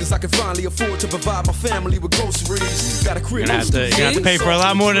at me cause I can finally afford to provide my family with groceries. Got a crib. You're gonna have to pay for a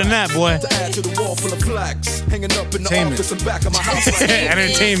lot more than that, boy. To add to the wall full of plaques, hanging up in the Entertainment. office and back of my house.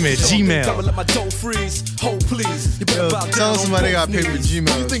 Entertainment, Gmail. I'ma let my dough freeze. Hold please. You better Yo, bow tell down somebody on got both paid for knees.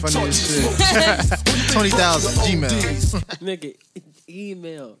 Gmail. You think Funny as talk shit. 20,000 Gmail. Nigga,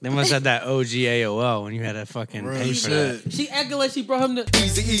 email. They must have that OG AOL when you had to fucking pay for that. She acting like she brought him to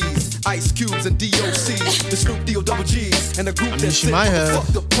Easy E's, Ice Cubes, and DOC, the Snoop D-O double G's, and the group that she said, might have.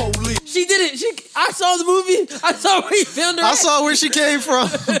 fuck the police. She did it. I saw the movie. I saw where he filmed her. I saw where she came from.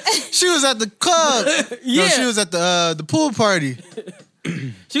 She was at the club. Yeah. No, she was at the pool party.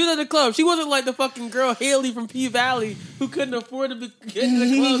 She was at the club. She wasn't like the fucking girl Haley from P Valley who couldn't afford to get in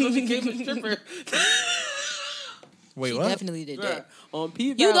the club, so she became a stripper. Wait, She what? definitely did that. On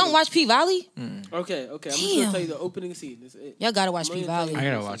P Valley. You don't watch P Valley? Okay. I'm just Damn. gonna tell you the opening scene. That's it. Y'all gotta watch P Valley. I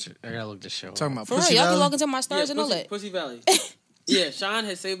gotta watch it. I gotta look this show. Talking about For real, Pussy y'all can Valley? log into my stars and all that. Pussy Valley. Yeah, Sean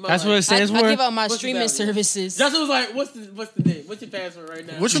has saved my That's life. what it stands I for. give out my Pussy streaming Valley. services. Justin was like, "What's the name? What's your password right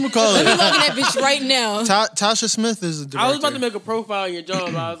now?" Whatchamacallit? Let me log in that bitch right now. Tasha Smith is the director. I was about to make a profile in your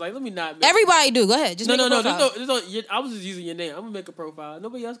John, but I was like, "Let me not." Make Everybody do. Go ahead. Just no, make no, a no. profile. I was just using your name. I'm gonna make a profile.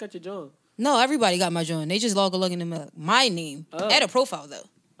 Nobody else got your John. No, everybody got my joint. They just log in my name. Add a profile though.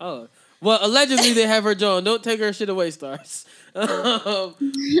 Oh. Well, allegedly they have her John. Don't take her shit away, stars. But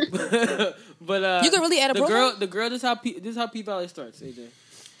You can really add a profile? The girl. This is how P Valley starts, AJ.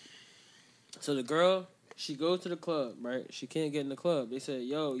 So the girl, she goes to the club, right? She can't get in the club. They said,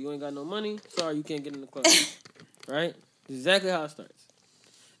 "Yo, you ain't got no money. Sorry, you can't get in the club." Right? That's exactly how it starts.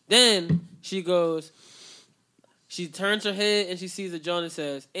 Then she goes. She turns her head and she sees a John that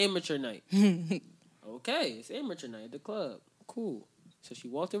says "Amateur Night." Okay, it's amateur night at the club. Cool. So she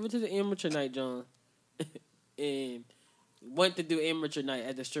walked over to the amateur night, John, and went to do amateur night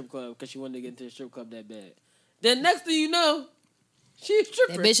at the strip club because she wanted to get into the strip club that bad. Then next thing you know, she's a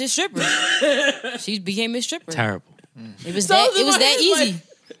stripper. That bitch is stripper. She became a stripper. Terrible. It was So that. in It was my that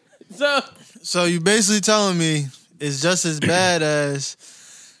head, easy. So you basically telling me it's just as bad as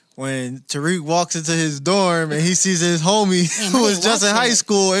when Tariq walks into his dorm and he sees his homie Damn, who I was didn't just in watch high that.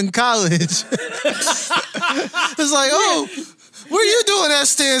 school and college. It's like, oh, what are you doing at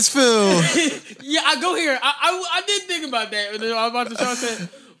Stansfield? Yeah, I go here. I did think about that. And then I was about to show. I said,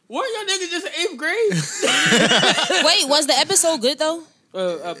 "Weren't y'all niggas just in 8th grade?" Wait, was the episode good though?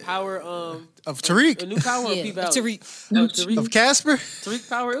 Power Of Tariq? a new power on Yeah, P Valley. Tariq. Of Casper? Tariq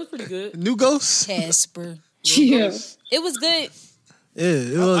Power. It was pretty good. New Ghost? Casper. Yeah. It was good. Yeah,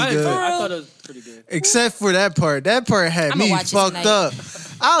 it was I good. thought it was pretty good. Except for that part. That part had I'ma me watch it fucked tonight. up.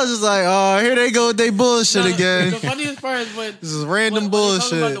 I was just like, oh, here they go with they bullshit No, again. The funniest part is when This is random when they talking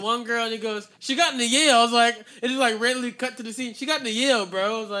bullshit. about the one girl and he goes, "She got into Yale." I was like, it just like randomly cut to the scene. She got into Yale,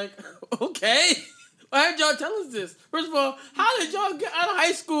 bro. I was like, okay, I had y'all tell us this. First of all, how did y'all get out of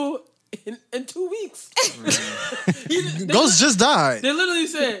high school in 2 weeks? Ghost just died. They literally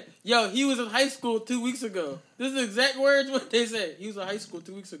said, yo, he was in high school 2 weeks ago. This is the exact words what they said. He was in high school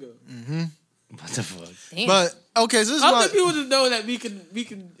 2 weeks ago. Mm-hmm. What the fuck? Damn. But okay, so this is I why think people just know that we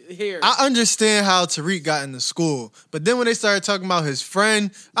can hear. I understand how Tariq got into school, but then when they started talking about his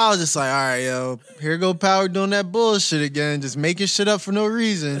friend, I was just like, all right, yo, here go Power doing that bullshit again, just making shit up for no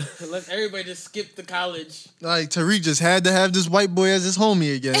reason. Let everybody just skip the college. Like Tariq just had to have this white boy as his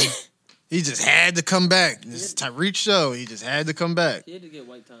homie again. He just had to come back. This is Tariq's show. He just had to come back. He had to get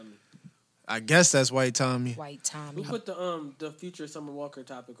White Tommy. I guess that's White Tommy. White Tommy. Who put the future Summer Walker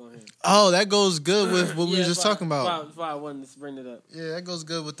topic on here? Oh, that goes good with what we were just talking about. That's why I wanted to bring it up. Yeah, that goes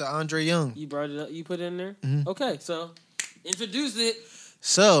good with the Andre Young. You brought it up. You put it in there? Mhm. Okay, so introduce it.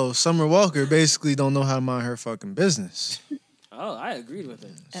 So, Summer Walker basically don't know how to mind her fucking business. Oh, I agreed with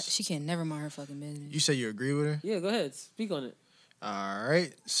it. She can never mind her fucking business. You say you agree with her? Yeah, go ahead. Speak on it. All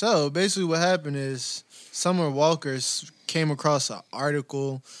right. So, basically what happened is Summer Walker came across an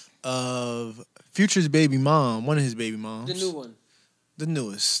article of Future's baby mom, one of his baby moms. The new one. The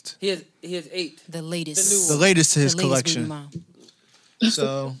newest. He has 8. The latest. The new The one. latest to his The latest baby collection. mom.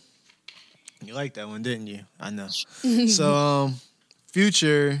 So, you liked that one, didn't you? I know. So,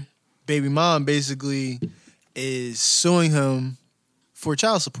 Future baby mom basically is suing him for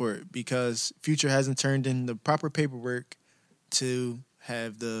child support because Future hasn't turned in the proper paperwork to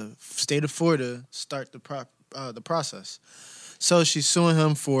have the state of Florida start the process. So she's suing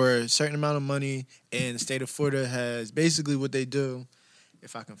him for a certain amount of money, and the state of Florida has basically what they do.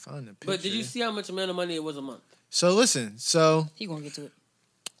 If I can find the picture. But did you see how much amount of money it was a month? So listen, He gonna get to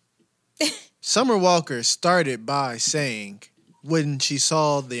it. Summer Walker started by saying when she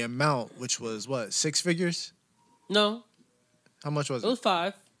saw the amount, which was what, 6 figures? No. How much was it? It was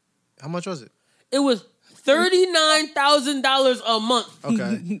 5. How much was it? It was $39,000 a month.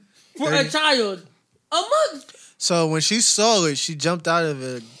 Okay. For a child. A month. So when she saw it, she jumped out of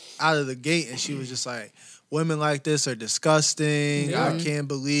the gate and she was just like, women like this are disgusting. Yeah. I can't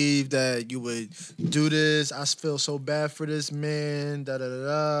believe that you would do this. I feel so bad for this man. Da da da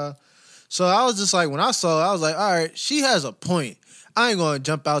da. So I was just like, when I saw it, I was like, all right, she has a point. I ain't gonna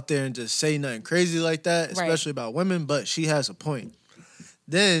jump out there and just say nothing crazy like that, especially about women, but she has a point.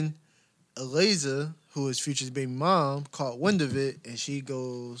 Then Eliza, who is Future's baby mom, caught wind of it, and she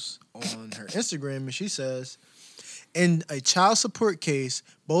goes on her Instagram and she says, in a child support case,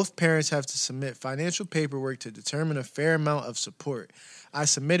 both parents have to submit financial paperwork to determine a fair amount of support. I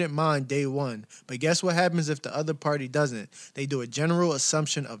submitted mine day one, but guess what happens if the other party doesn't? They do a general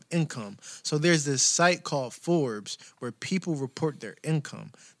assumption of income. So there's this site called Forbes where people report their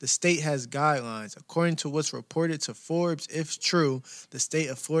income. The state has guidelines. According to what's reported to Forbes, if true, the state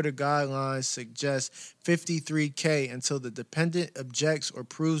of Florida guidelines suggest $53K until the dependent objects or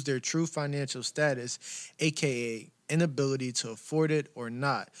proves their true financial status, aka inability to afford it or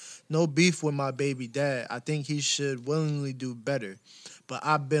not. No beef with my baby dad. I think he should willingly do better. But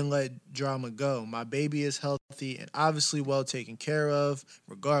I've been let drama go. My baby is healthy and obviously well taken care of,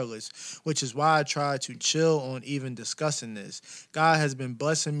 regardless, which is why I try to chill on even discussing this. God has been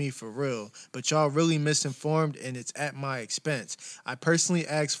blessing me for real, but y'all really misinformed and it's at my expense. I personally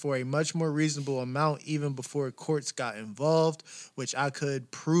asked for a much more reasonable amount even before courts got involved, which I could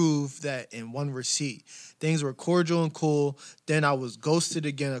prove that in one receipt. Things were cordial and cool. Then I was ghosted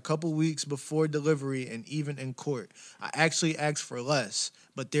again a couple weeks before delivery and even in court. I actually asked for less,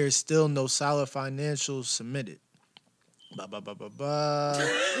 but there's still no solid financials submitted. It's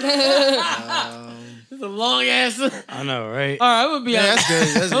a long ass. I know, right? All right, I'm gonna be Yeah, honest. that's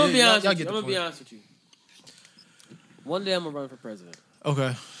good. That's I'm gonna good. be Y'all honest. get With you. the I'm gonna be point. honest with you. One day I'm gonna run for president.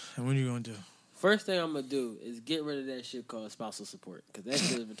 Okay. And what are you going to do? First thing I'm gonna do is get rid of that shit called spousal support because that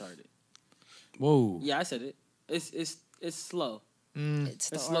shit is retarded. Whoa. Yeah, I said it. It's slow. It's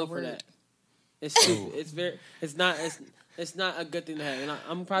the slow R for word. that. It's stupid. It's not a good thing to have. And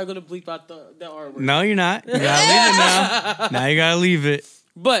I'm probably gonna bleep out the R word. No, you're not. You gotta leave it now. Now you gotta leave it.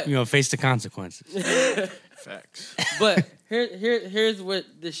 But you're gonna face the consequences. Facts. But here's what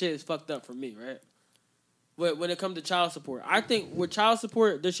this shit is fucked up for me, right? When it comes to child support, I think with child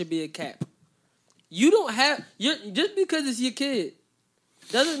support there should be a cap. You don't have just because it's your kid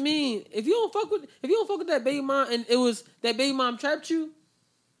doesn't mean if you don't fuck with that baby mom and it was that baby mom trapped you.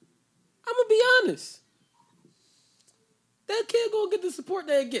 I'm gonna be honest. That kid gonna get the support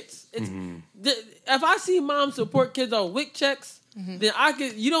that it gets. It's, if I see moms support kids on WIC checks, then I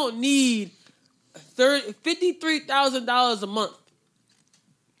could. You don't need $53,000 a month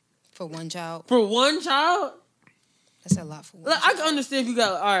For one child. for one child. That's a lot for one. Like, I can understand if you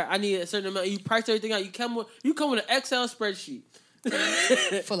got, all right, I need a certain amount. You price everything out. You come with an Excel spreadsheet.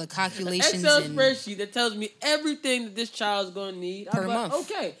 Full of calculations. Excel and spreadsheet that tells me everything that this child's going to need. Per I'm month. like,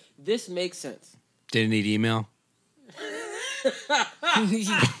 okay, this makes sense. Didn't need email.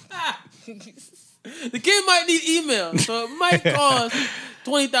 The kid might need email, so it might cost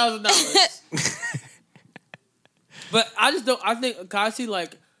 $20,000. But I just don't. I think I see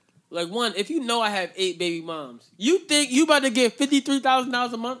like one. If you know I have 8 baby moms, you think you about to get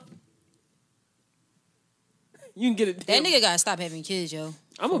 $53,000 a month? You can get it. that nigga gotta stop having kids, yo.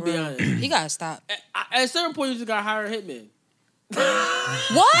 I'm gonna be honest. He gotta stop. At a certain point, you just gotta hire a hitman.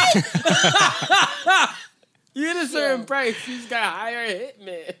 What? You hit a certain price, you just gotta hire a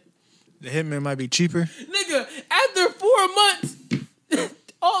hitman. The hitman might be cheaper. Nigga, after 4 months,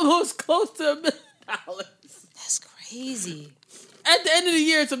 almost close to $1 million. That's crazy. At the end of the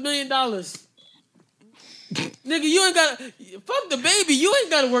year, it's $1 million. Nigga, you ain't gotta fuck the baby. You ain't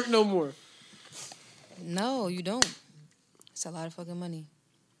gotta work no more. No, you don't. It's a lot of fucking money.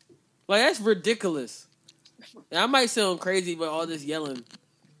 Like, that's ridiculous. And I might sound crazy with all this yelling,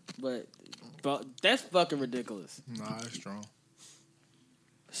 but that's fucking ridiculous. Nah, that's strong.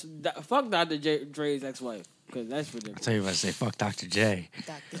 Fuck Dr. Dre's ex-wife, because that's ridiculous. I tell you about to say, fuck Dr. J.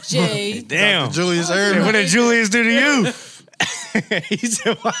 Dr. J. Damn. Dr. Julius Erving. What did Julius do to you? He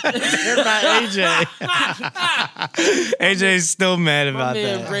said, what? They're about AJ. AJ's still mad about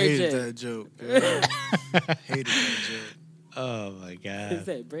man, that. I Bray hated J. that joke. Hated that joke. Oh, my Is God.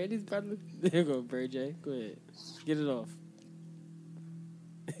 that Brandy's brother? There you go, Bray J. Go ahead. Get it off.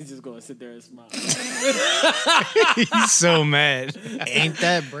 He's just going to sit there and smile. He's so mad. Ain't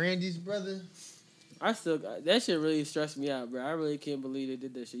that Brandy's brother? That shit really stressed me out, bro. I really can't believe they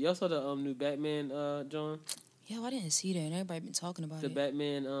did that shit. Y'all saw the new Batman, John? Yo, I didn't see that. And everybody been talking about The it.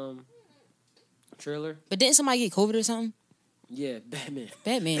 Batman trailer? But didn't somebody get COVID or something? Yeah, Batman.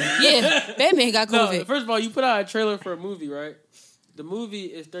 Yeah, Batman got No, COVID. first of all, you put out a trailer for a movie, right? The movie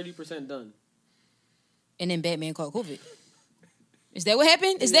is 30% done. And then Batman caught COVID. Is that what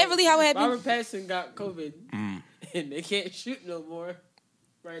happened? Is that really how it happened? Robert Pattinson got COVID, and they can't shoot no more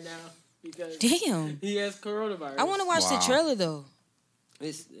right now because Damn. he has coronavirus. I want to watch the trailer though.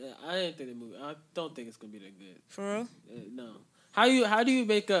 It's I didn't think the movie. I don't think it's gonna be that good. For real? No. How do you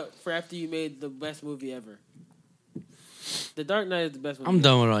make up for after you made the best movie ever? The Dark Knight is the best movie. I'm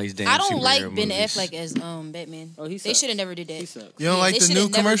done with all these damn I don't superhero like Ben movies. Affleck as Batman. Oh, he They sucks. should have never did that. He sucks. You don't like they the shoulda new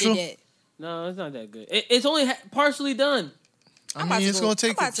never commercial? did that. No, it's not that good. It's only partially done. I mean, it's going to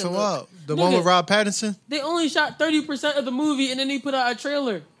take I'm a about to while. The Nigga. one with Rob Pattinson? They only shot 30% of the movie, and then they put out a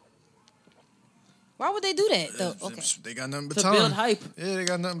trailer Why would they do that though? Okay. They got nothing but to time. build hype. Yeah, they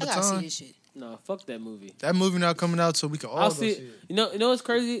got nothing I but gotta see time. this shit. No, fuck that movie. That movie not coming out so we can all I'll go see see it. it. You know what's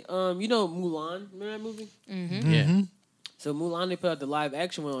crazy? You know Mulan? Remember that movie? Mm-hmm. Yeah. So Mulan, they put out the live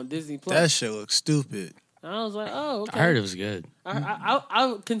action one on Disney Plus. That shit looks stupid. And I was like, oh, okay. I heard it was good.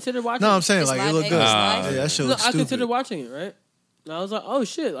 I considered watching. No, it. I'm saying, It's like, it live look action, good. it's live. Yeah, that shit Look, looks I stupid. considered watching it, right? And I was like, oh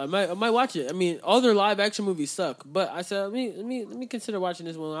shit, I might watch it. I mean, all their live action movies suck, but I said, let me consider watching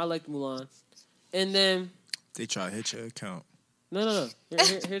this one. I liked Mulan, and then They try to hit your account. no.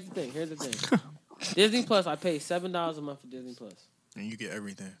 Here's the thing. Disney Plus, I pay $7 a month for Disney Plus. And you get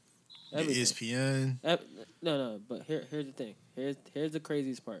everything. Everything. ESPN. No, but here's the thing. Here's the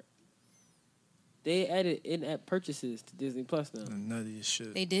craziest part. They added in-app purchases to Disney Plus now. None of this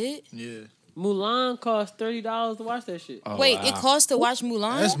shit. They did? Yeah. Mulan cost $30 to watch that shit. Oh, Wait, wow. it costs to watch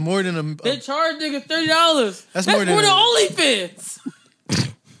Mulan? That's more than a. They charge niggas $30. That's more more than than OnlyFans.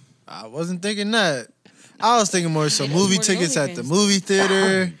 I wasn't thinking that. I was thinking more so It is movie more than tickets at the OnlyFans. movie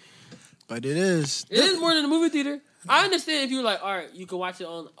theater. But it is. It is more than a movie theater. I understand if you're like, all right, you can watch it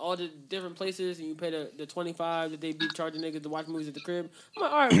on all the different places and you pay the $25 that they be charging niggas to watch movies at the crib. I'm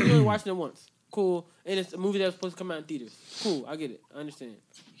like, all right, we're only watching it once. Cool. And it's a movie that's supposed to come out in theaters. Cool, I get it. I understand.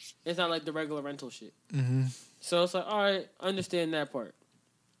 It's not like the regular rental shit. Mm-hmm. So it's like, all right, I understand that part.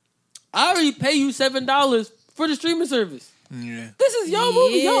 I already pay you $7 for the streaming service. Yeah. This is y'all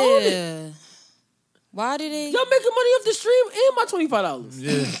movie. Y'all own it. Yeah. Why did they? Y'all making money off the stream and my $25.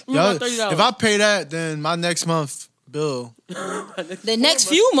 Yeah. My Y'all, $30. if I pay that, then my next month bill. The next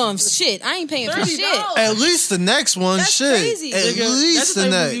few months, shit, I ain't paying for $30. shit. At least the next one, That's shit. crazy. At Nigga, least that's the the type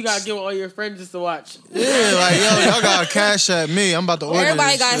of next. movie you gotta give all your friends just to watch. Yeah, like, yo, y'all got to cash at me. I'm about to order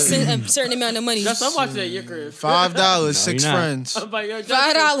Everybody this got shit. a certain amount of money. Just I'm watching at your crib. $5, 6 you're not. friends. I'm like, yo,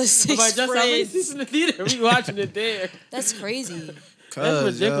 Justin, $5, 6 I'm like, Justin, how many friends. seats in the theater? We watching it there. That's crazy. Cause,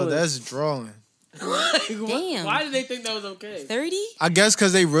 ridiculous. yo, that's drawing. Damn. Why did they think that was okay? 30? I guess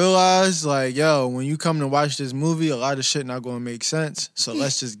because they realized, like, yo, when you come to watch this movie, a lot of shit not going to make sense. So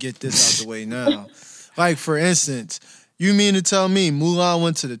let's just get this out the way now. Like, for instance, you mean to tell me Mulan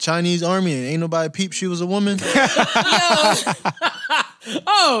went to the Chinese army and ain't nobody peep she was a woman?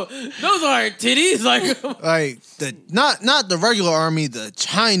 Oh, those aren't titties. Like the not the regular army, the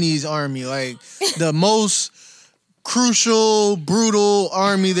Chinese army, like the most crucial, brutal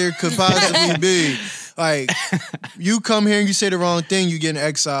army there could possibly be. Like, you come here and you say the wrong thing, you get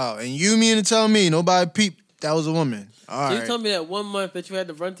exiled. And you mean to tell me nobody peeped that was a woman? All so right. you told me that 1 month that you had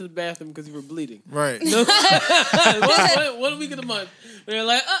to run to the bathroom because you were bleeding. Right. No. one week of the month. They're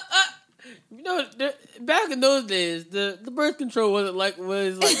like, you know, back in those days, the birth control wasn't like what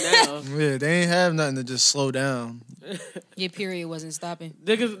it's like now. Yeah, they ain't have nothing to just slow down. Your period wasn't stopping.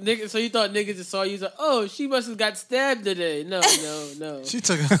 Niggas, so you thought niggas just saw you like, oh, she must have got stabbed today. No. She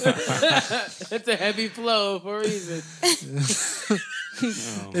took It's a heavy flow for a reason.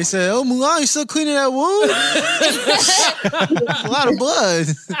 They said, oh, Mulan, you still cleaning that wound? A lot of blood.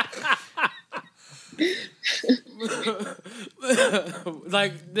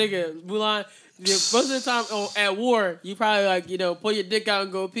 Like, nigga, Mulan, most of the time at war, you probably like, pull your dick out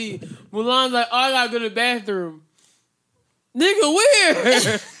and go pee. Mulan's like, oh, I gotta go to the bathroom. Nigga,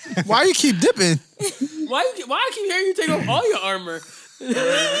 where? Why you keep dipping? Why I keep hearing you take off all your armor? The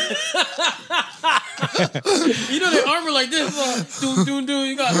armor like this. Doom.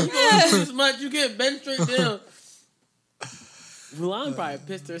 You go this much, you get bent straight down. Mulan probably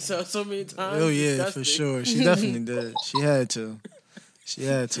pissed herself so many times. Oh yeah, for sure. She definitely did. She had to.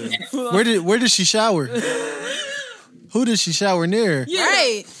 Where did she shower? Who did she shower near? Yeah.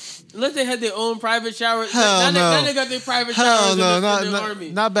 Right. Unless they had their own private shower. Hell no. Now they got their private showers in the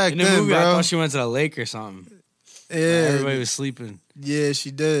army. Not back in the then, movie, bro. I thought she went to the lake or something. Yeah. Everybody was sleeping. Yeah,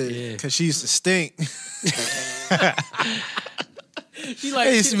 she did. Yeah. Because she used to stink. She like,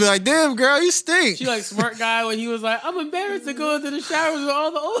 they used to be like, damn, girl, you stink. She like smart guy when he was like, I'm embarrassed to go into the showers with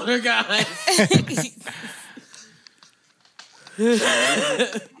all the older guys.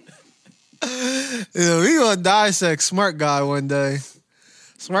 We gonna dissect Smart Guy one day.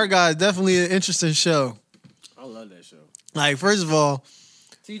 Smart Guy is definitely an interesting show. I love that show. Like, first of all,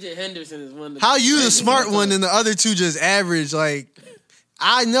 TJ Henderson is one of the how you the smart one and the other two just average? Like,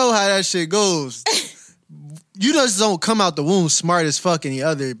 I know how that shit goes. You just don't come out the womb smart as fuck and the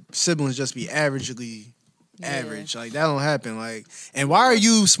other siblings just be averagely average. Like, that don't happen. Like, and why are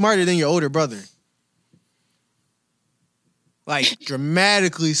you smarter than your older brother? Like,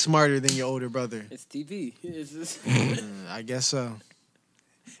 dramatically smarter than your older brother. It's TV. It's just I guess so.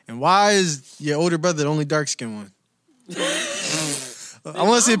 And why is your older brother the only dark-skinned one? I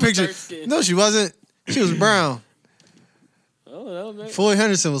want to see a picture. No, she wasn't. She was brown. Oh, no, man. Floyd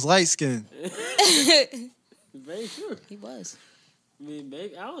Henderson was light-skinned. Very true. He was. I mean,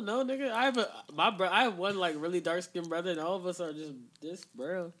 maybe I don't know, nigga. I have one like really dark skinned brother, and all of us are just this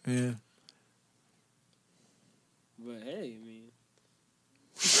brown. Yeah. But hey,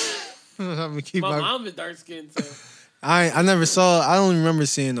 I'm gonna keep my mom is dark skinned, so I never saw. I don't remember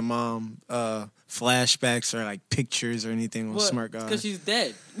seeing the mom flashbacks or like pictures or anything on Smart Guy. Because she's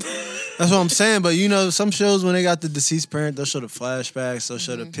dead. That's what I'm saying. But some shows when they got the deceased parent, they'll show the flashbacks, they'll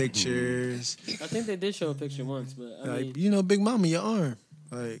show the pictures. I think they did show a picture once, but I mean, Big Mama, your arm,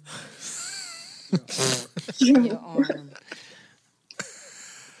 like. Your arm.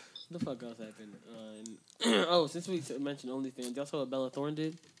 The fuck else happened? Since we mentioned OnlyFans, y'all saw what Bella Thorne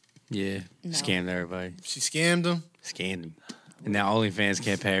did? Yeah, scammed everybody. She scammed them. And now OnlyFans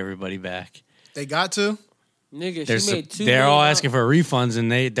can't pay everybody back. They got to. Nigga, she made $2 They're all million. asking for refunds,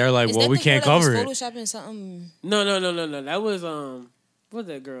 and they're like, "Well, we can't cover it." Photoshopping something. No. That was what's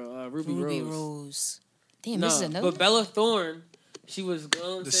that girl? Ruby Rose. Damn, this is another. But Bella Thorne, she was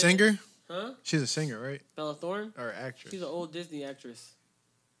the singer. Huh? She's a singer, right? Bella Thorne or actress? She's an old Disney actress.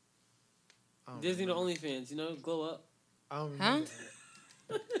 Disney to OnlyFans, glow up. Huh?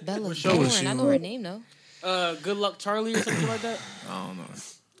 Bella What show was Thorne. she I know on? her name though. Good Luck Charlie or something like that. I don't know.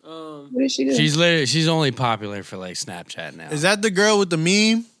 What did she do? She's only popular for like Snapchat now. Is that the girl with the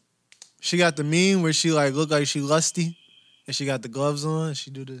meme? She got the meme where she like look like she lusty, and she got the gloves on. And she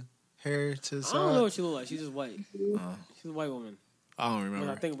do the hair to the side. I don't know what she look like. She's just white. She's a white woman. I don't remember.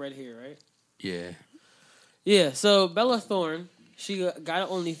 With, I think red hair, right? Yeah. Yeah. So Bella Thorne, she got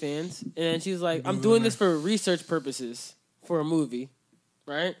OnlyFans, and she's like, "I'm doing this for research purposes for a movie,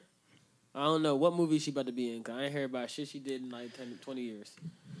 right? I don't know what movie she about to be in. Cause I ain't heard about shit she did in like 10, 20 years.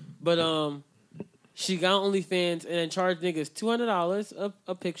 But she got OnlyFans and then charged niggas $200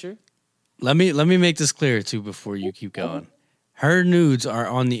 a picture. Let me make this clear too before you keep going. Her nudes are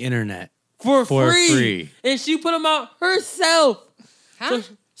on the internet for free, and she put them out herself. Huh?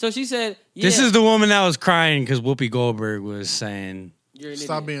 So she said, yeah. This is the woman that was crying because Whoopi Goldberg was saying, You're an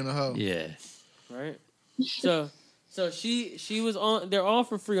 "Stop idiot. being a hoe." Yeah. Right. So she was on. They're all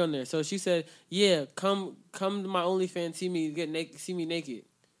for free on there. So she said, "Yeah, come to my OnlyFans, see me naked."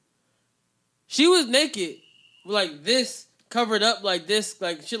 She was naked, like this, covered up like this,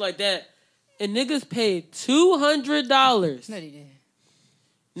 like shit like that, and niggas paid $200. No, they didn't.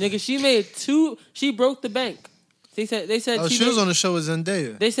 Nigga, she made She broke the bank. They said. Oh, she was on the show with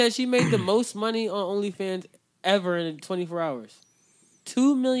Zendaya. They said she made the most money on OnlyFans ever in 24 hours.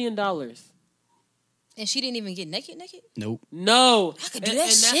 $2 million. And she didn't even get naked? Nope. No. I could do that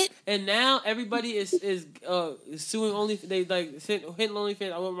shit. And now everybody is suing OnlyFans. They like hitting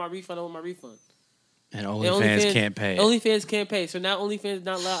OnlyFans. I want my refund. And OnlyFans can't pay. OnlyFans can't pay. So now OnlyFans is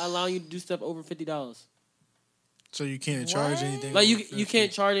not allowing you to do stuff over $50. So you can't charge anything. Like you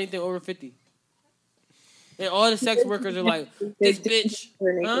can't charge anything over 50. And all the sex workers are like, this bitch.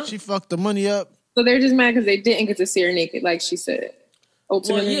 Huh? She fucked the money up. So they're just mad because they didn't get to see her naked, like she said.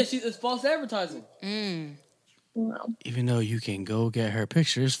 Ultimately. Well, yeah, it's false advertising. Wow. Even though you can go get her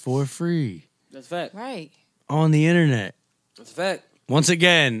pictures for free. That's a fact. Right. On the internet. That's a fact. Once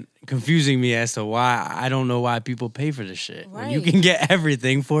again, confusing me as to why I don't know why people pay for this shit. Right. When you can get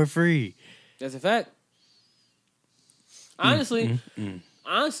everything for free. That's a fact. Honestly,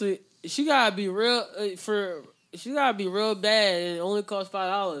 she gotta be real she gotta be real bad, and it only costs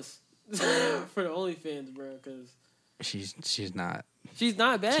 $5 for the OnlyFans, bro. Because she's not. She's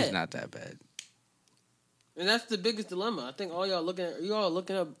not bad. She's not that bad. And that's the biggest dilemma. I think you all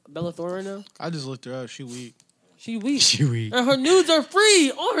looking up Bella Thorne right now? I just looked her up. She weak. She weak. She weak. And her nudes are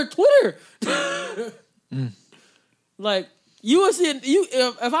free on her Twitter. Like you will see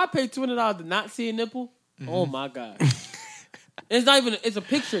if I pay $200 to not see a nipple. Oh my god. It's not even. It's a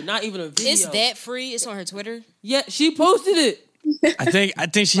picture, not even a video. It's that free. It's on her Twitter. Yeah, she posted it. I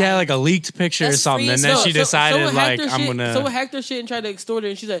think she had like a leaked picture or something, and then she decided like I'm gonna. Someone hacked her shit and tried to extort it,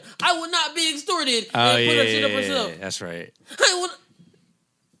 and she's like, "I will not be extorted." Oh and put her shit up yeah, herself. that's right.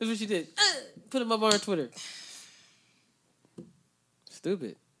 That's what she did. Put him up on her Twitter.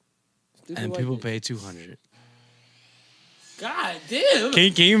 Stupid. And people pay $200. God damn.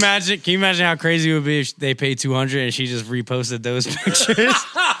 Can you imagine? Can you imagine how crazy it would be if they paid $200 and she just reposted those pictures?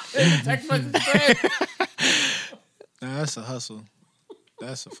 Text message thread. Nah, that's a hustle.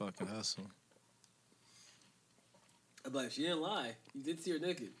 That's a fucking hustle. I'm like, she didn't lie. You did see her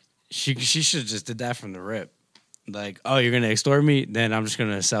naked. She should have just did that from the rip. Like, oh, you're gonna extort me? Then I'm just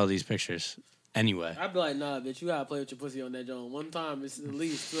gonna sell these pictures anyway. I'd be like, nah, bitch, you gotta play with your pussy on that joint. One time, it's the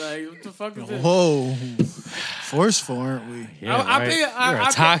least. Like, what the fuck is this? Whoa, forceful, aren't we? Yeah,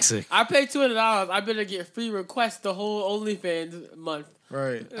 You're toxic. I paid $200. I better get free requests the whole OnlyFans month.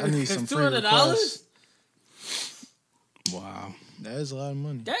 Right. I need some free $200. requests. Wow, that is a lot of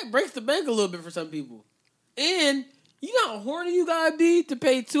money. That breaks the bank a little bit for some people. And you know how horny you gotta be to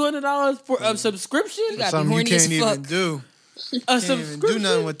pay $200 for a subscription? You gotta Something be you horny can't as fuck. even do. A Can't even do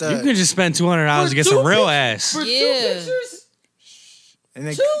nothing with that. You can just spend $200 to get some real ass. For 2 pictures?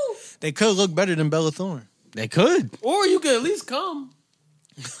 And they could look better than Bella Thorne. They could. Or you could at least come.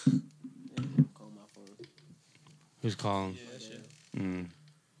 Who's calling? Yeah,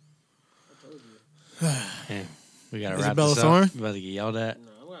 Hey, we gotta Is it wrap Bella this Thorne? up. You about to get yelled at? No,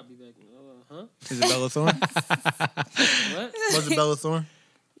 I gotta be back. Huh? Is it Bella Thorne? What? Was it Bella Thorne?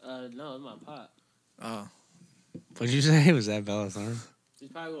 No, it's my pot. Oh. What'd you say? Was that Bella Thorne? He's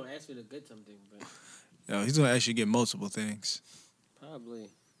probably gonna ask me to get something, but Yo, he's gonna actually get multiple things. probably.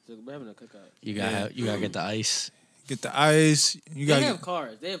 So we're having a cookout. You gotta get the ice. Get the ice. You They got. have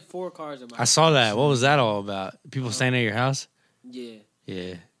cars. They have 4 cars in my I house. saw that. What was that all about? People staying at your house? Yeah.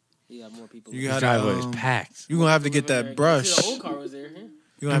 Yeah. You got more people. You The got driveway is packed. You gonna have to get that brush. The old car was there. Huh?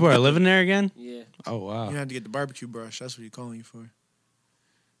 You gonna People have are to- living there again? Yeah. Oh wow. You have to get the barbecue brush. That's what he's calling you for.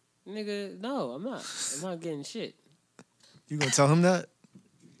 Nigga, no, I'm not. I'm not getting shit. You gonna tell him that?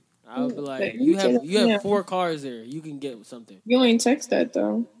 I would be like, But you have yeah. 4 cars there. You can get something. You ain't text that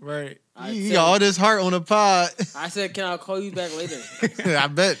though. Right. I You said- got all this heart on the pod. I said, can I call you back later? I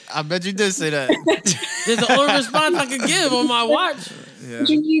bet you did say that. There's the only response I could give on my watch. Yeah. Did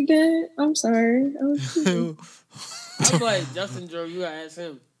you need that? I'm sorry. I was I was like, Justin drove. You gotta ask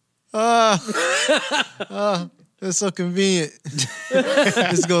him. That's so convenient.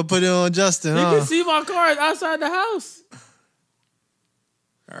 Just gonna put it on Justin, You huh? can see my car outside the house.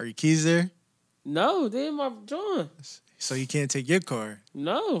 Are your keys there? No, they in my joint. So you can't take your car.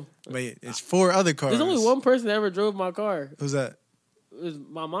 No. Wait, it's 4 other cars. There's only one person that ever drove my car. Who's that? It was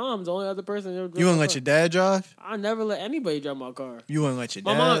my mom's the only other person that ever drove You my wouldn't let car. your dad drive? I never let anybody drive my car. You wouldn't let your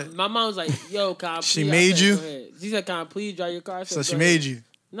My dad? mom was like, yo, can I please? She I made said, you? "Go ahead." She said, can I please drive your car? I said, So she "Go made ahead." you?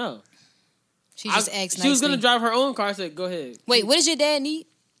 No. She just asked She was nicely. going to drive her own car. I said, go ahead. Wait, what does your dad need?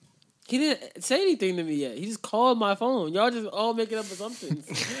 He didn't say anything to me yet. He just called my phone. Y'all just all making up assumptions.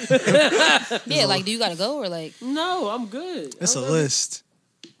 Yeah, like, do you gotta go or like? No, I'm good. It's a list.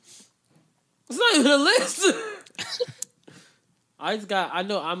 It's not even a list. I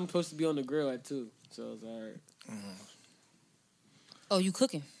know I'm supposed to be on the grill at 2, so it's all right. Oh, you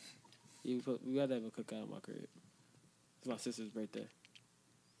cooking? We got to have a cookout in my crib. It's my sister's birthday.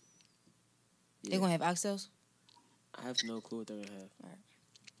 They gonna have oxtails? I have no clue what they're gonna have. All right.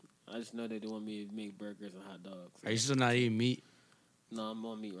 I just know they want me to make burgers and hot dogs. Are you still not eating meat? No, I'm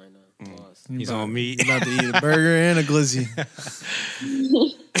on meat right now. Pause. He's on meat. You about to eat a burger and a glizzy.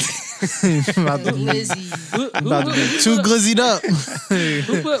 about to be too glizzied up.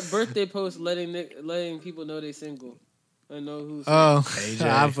 Who put birthday posts letting people know they single? I know who's. Oh, AJ.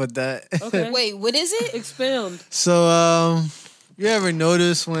 I put that. Okay. Wait, what is it? Expound. So, you ever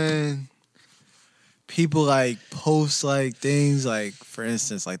notice when people like post like things like, for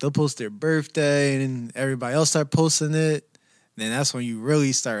instance, like they'll post their birthday and then everybody else start posting it, then that's when you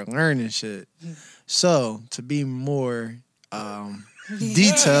really start learning shit. So to be more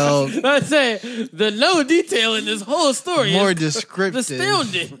detailed, I say the no detail in this whole story more is descriptive.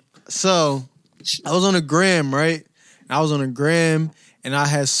 astounding. So I was on a gram, right? I was on a gram and I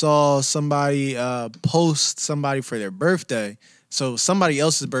had saw somebody post somebody for their birthday. So somebody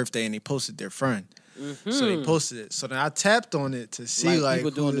else's birthday and they posted their friend. Mm-hmm. So they posted it. So then I tapped on it to see like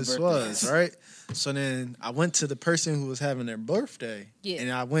people who doing the this birthdays. was, right? So then I went to the person who was having their birthday. Yeah.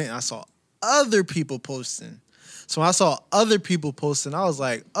 And I went and I saw other people posting. So when I saw other people posting, I was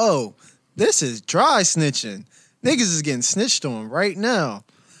like, oh, this is dry snitching. Niggas is getting snitched on right now.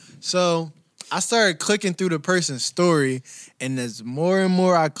 So I started clicking through the person's story, and as more and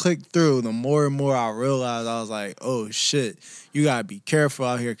more I clicked through, the more and more I realized I was like, oh shit, you gotta be careful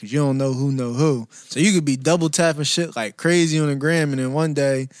out here because you don't know who. So you could be double tapping shit like crazy on the gram, and then one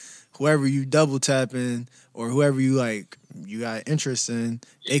day, whoever you double tapping or whoever you like, you got interest in,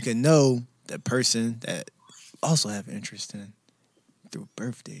 they could know the person that also have interest in through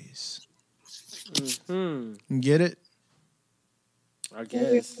birthdays. Mm-hmm. You get it? I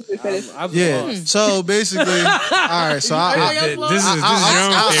guess. I'm Yeah. lost. So basically, all right. So This is your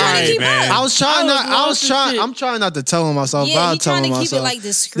own theory, man. I'm trying not to tell him myself. Yeah, but I'm you trying telling to keep it myself. like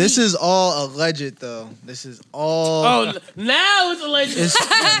discreet. This is all alleged, though. This is all. Oh, now it's a legend.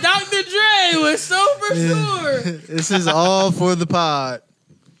 Dr. Dre was so for sure. This is all for the pod.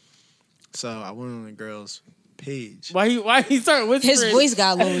 So I went on the girl's page. Why he start whispering? His voice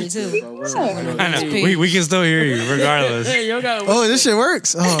got lower too. I know. We can still hear you regardless. Hey, you gotta Oh, this shit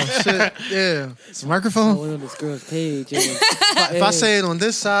works. Oh shit, yeah. It's a microphone. I went on this girl's page. If I say it on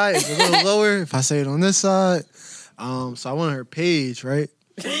this side, it's a little lower. If I say it on this side, so I went on her page, right?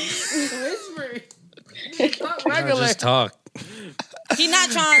 Whispering. Not I regular. just talk. He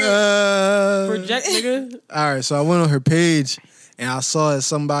not trying to Project, nigga. All right, so I went on her page and I saw that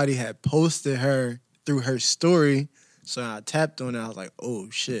somebody had posted her through her story. So I tapped on it. I was like,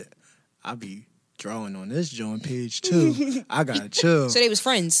 oh shit, I be drawing on this joint page too. I gotta chill. So they was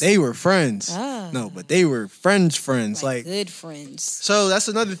friends. They were friends. Ah. No, but they were friends. Like good friends. So that's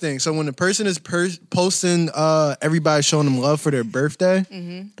another thing. So when the person is posting, everybody showing them love for their birthday,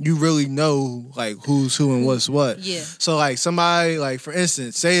 you really know like who's who and what's what. Yeah. So like somebody, like for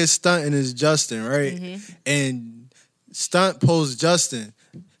instance, say it's Stunt and it's Justin, right? And Stunt posts Justin.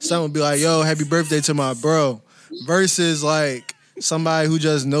 Stunt would be like, "Yo, happy birthday to my bro," versus like somebody who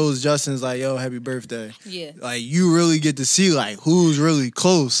just knows Justin's like, "Yo, happy birthday." Yeah. Like you really get to see like who's really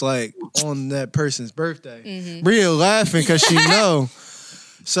close, like on that person's birthday. Bria laughing because she know.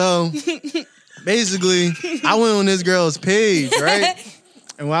 So basically, I went on this girl's page, right?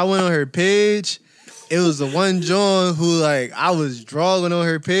 And when I went on her page, it was the one John who like I was drawing on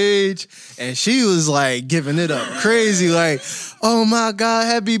her page, and she was like giving it up crazy, like, "Oh my God,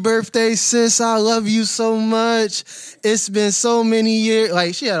 happy birthday, sis! I love you so much. It's been so many years."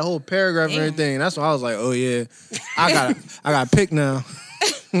 Like she had a whole paragraph and everything. And that's when I was like, "Oh yeah, I got to pick now.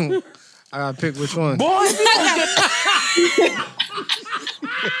 I gotta pick which one." Boy,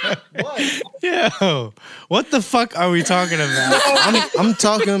 yo, what the fuck are we talking about? I'm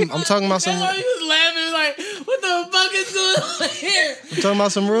talking about some. That's why he was laughing like, what the fuck is going on here? I'm talking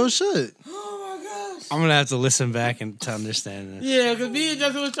about some real shit. Oh my gosh. I'm gonna have to listen back and to understand this. Yeah, because me and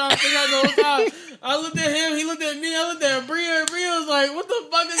Justin was trying to figure out the whole time. I looked at him, he looked at me, I looked at Bria, and Bria was like, what the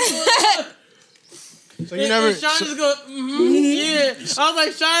fuck is going on? So you never. And Sean just go, yeah. I was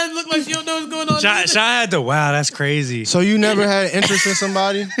like, Sean looked like she don't know what's going on. Sean had to. Wow, that's crazy. So you never had interest in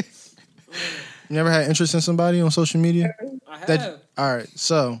somebody? You never had interest in somebody on social media? I have. All right.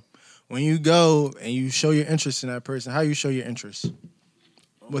 So when you go and you show your interest in that person, how you show your interest?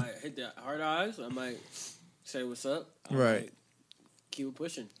 What- might hit the hard eyes. I might say what's up. I Right. might keep it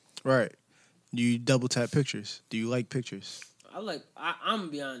pushing. Right. Do you double tap pictures? Do you like pictures? I'm gonna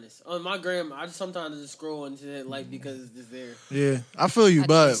be honest. On my gram, I just sometimes just scroll into it because it's just there. Yeah, I feel you,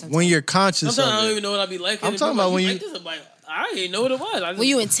 but when you're conscious Sometimes I of don't it, even know what I be liking. I'm talking about when you, like this. I'm like, I didn't know what it was. I just, When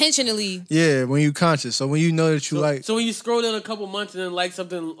you intentionally, yeah, when you conscious. So when you know that you like, so when you scroll down a couple months and then like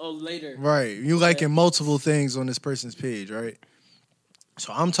something later, right, you liking multiple things on this person's page, right?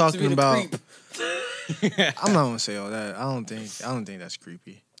 So I'm be talking the about. creep. I'm not gonna say all that. I don't think that's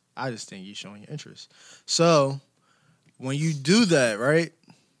creepy. I just think you showing your interest. So when you do that, right,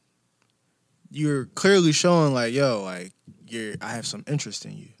 you're clearly showing like, yo, like I have some interest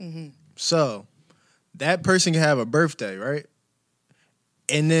in you. Mm-hmm. So that person can have a birthday, right?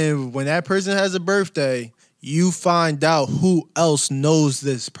 And then when that person has a birthday, you find out who else knows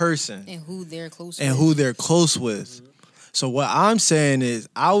this person and who they're close and with. who they're close with. So what I'm saying is,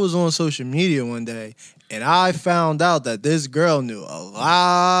 I was on social media one day and I found out that this girl knew a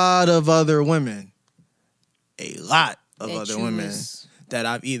lot of other women, a lot of That other you women was- that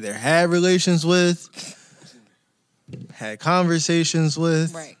I've either had relations with, had conversations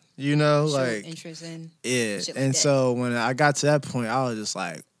with, Right. you know, Show like interest in. yeah. shit like And that. so when I got to that point, I was just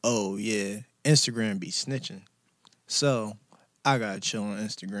like, oh yeah, Instagram be snitching. So I gotta chill on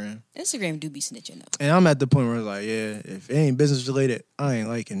Instagram. Instagram do be snitching though. And I'm at the point where it's like, yeah, if it ain't business related, I ain't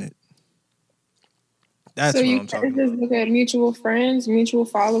liking it. That's so what you I'm talking guys just look at mutual friends, mutual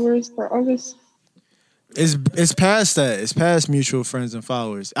followers for others. It's past that. It's past mutual friends and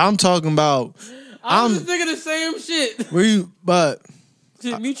followers. I'm talking about. I'm just thinking the same shit. But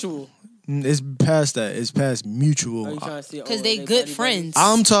Shit mutual. it's past that. It's past mutual. Are you trying to see? Because they good friends.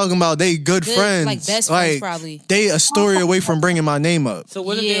 I'm talking about they good friends, like best friends probably. They a story away from bringing my name up. So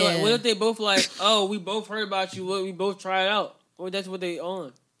what if they like? What if they both like? Oh, we both heard about you. We both tried out. Or that's what they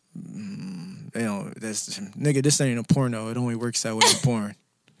on. They don't. That's nigga. This ain't a porno. It only works that way in porn.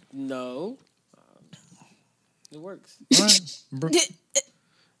 No, it works.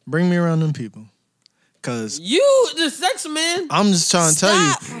 Bring me around them people, cause You the sex man. I'm just trying to tell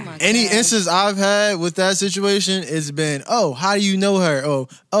you. Oh Any instance I've had with that situation, it's been, oh, how do you know her?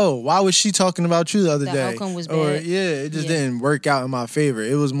 Oh, why was she talking about you the other The day? outcome was Or bad. yeah, it just Yeah. didn't work out in my favor.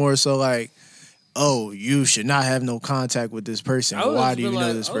 It was more so like, oh, you should not have no contact with this person. I would Why just do you be know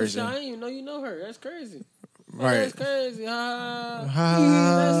like, this oh, person? shit, I didn't even know you know her. That's crazy. Oh, Right. that's crazy. That's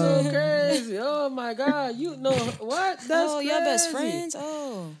Ah. so crazy. Oh my god, you know what? That's Oh, y'all best crazy. friends?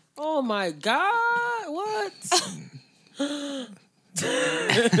 Oh. Oh my god, what?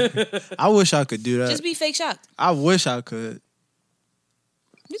 I wish I could do that. Just be fake shocked. I wish I could.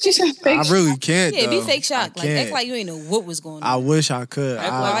 Just I really can't. Yeah, be though. fake shocked. I Like act can't. like you ain't know what was going on. I wish I could.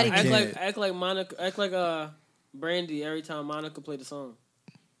 I can't. Act like Monica. Act like Brandy every time Monica played the song.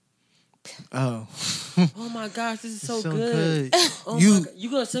 Oh. Oh my gosh, this is so, So good. good. Oh You- my god. You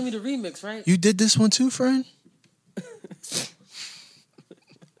gonna send me the remix, right? You did this one too, friend?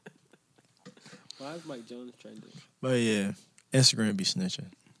 Why is Mike Jones trending? But yeah, Instagram be snitching.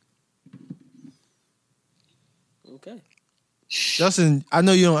 Okay. Justin, I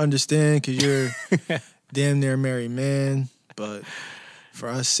know you don't understand because you're damn near married man, but for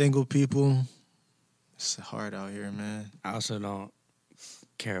us single people, it's hard out here, man. I also don't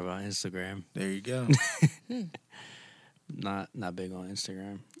care about Instagram. There you go. Not big on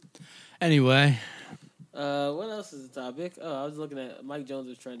Instagram. Anyway, What else is the topic? Oh, I was looking at Mike Jones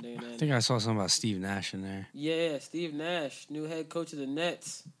was trending. I think I saw something about Steve Nash in there. Yeah, Steve Nash, new head coach of the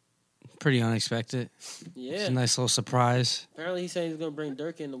Nets. Pretty unexpected. Yeah. It's a nice little surprise. Apparently, he's saying he's gonna bring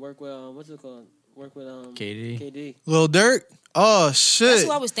Dirk in to work with what's it called? Work with KD. KD. Lil Durk? Oh shit. That's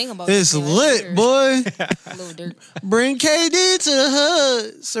what I was thinking about. It's Yeah, lit, boy. Lil Durk. Bring KD to the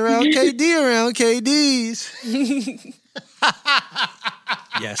hood. Surround KD around KDs.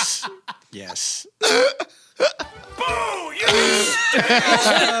 Yes. Yes.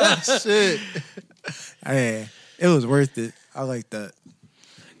 Shit. Hey, it was worth it. I like that.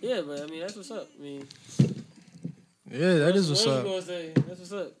 Yeah, but I mean that's what's up. I mean, Yeah, that is what's what up. was you gonna say? That's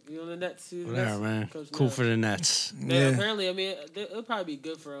what's up. You on the Nets? You the Whatever, Nets, man. Coach Cool Nets. for the Nets. Yeah, apparently, I mean, it'll probably be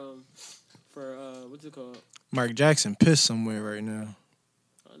good for what's it called? Mark Jackson pissed somewhere right now.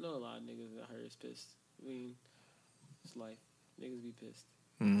 I know a lot of niggas that heard is pissed. I mean, it's life. Niggas be pissed.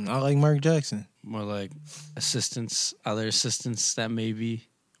 I like Mark Jackson. More like other assistants that maybe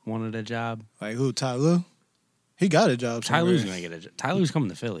wanted a job. Like who? Ty Lue? He got a job Ty somewhere. Lue's gonna get a job. Ty Lue's coming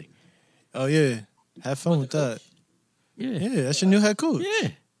to Philly. Oh yeah. Have fun with that. Yeah. Yeah, that's your new head coach. Yeah.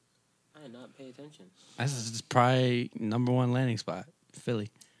 I did not pay attention. That's probably number one landing spot. Philly.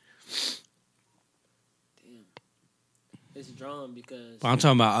 It's drawn because But I'm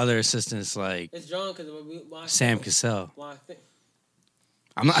talking about other assistants like it's drawn because Sam Cassell. Why I think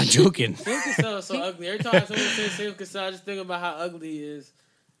I'm not joking. Sam Cassell is so ugly. Every time someone says Sam Cassell, I just think about how ugly he is.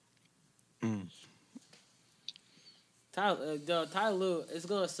 Ty Lue, it's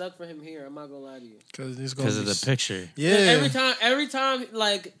gonna suck for him here. I'm not gonna lie to you. Because of the picture. Yeah. Every time,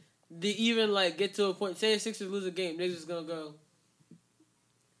 like they even like get to a point. Say the Sixers lose a game, niggas just gonna go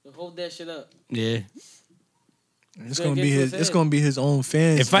hold that shit up. Yeah. It's gonna be his. It's gonna be his own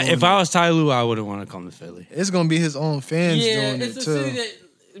fans. If I was Ty Lue, I wouldn't want to come to Philly. It's gonna be his own fans Yeah, doing it's it a too. city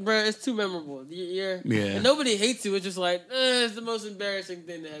that, bro, it's too memorable. Yeah. And nobody hates you. It's just like it's the most embarrassing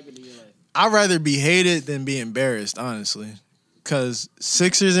thing that happened in your life. I'd rather be hated than be embarrassed, honestly. Because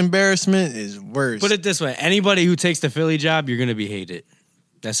Sixers embarrassment is worse. Put it this way: anybody who takes the Philly job, you're gonna be hated.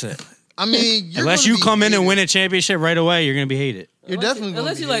 That's it. I mean, unless you come in and win a championship right away, you're gonna be hated.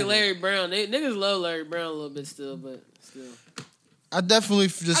 Unless you like Larry Brown. Niggas love Larry Brown a little bit still, but still. I definitely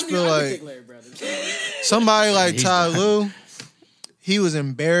just feel I like take Larry Brown. somebody like He's Ty done. Lue, he was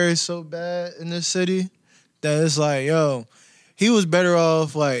embarrassed so bad in this city that it's like, yo, he was better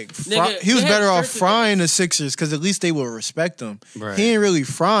off like Nigga, he was they had better off churches- frying the Sixers because at least they would respect him. Right. He didn't really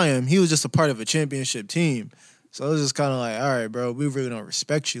fry him. He was just a part of a championship team. So it was just kind of like, all right, bro, we really don't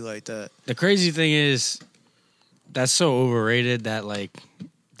respect you like that. The crazy thing is, that's so overrated that like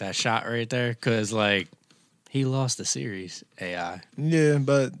that shot right there, because like he lost the series. AI. Yeah,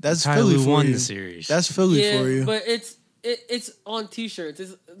 but that's Ty Philly Lue for won you. the series. That's Philly Yeah, for you. but it's on T-shirts.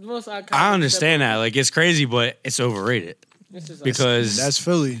 It's the most iconic. I understand that. Like it's crazy, but it's overrated It's just like- because That's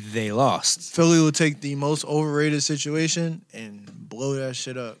Philly. they lost. Philly will take the most overrated situation and blow that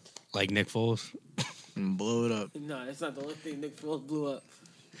shit up. Like Nick Foles. And blow it up. No, that's not the only thing Nick Foles blew up.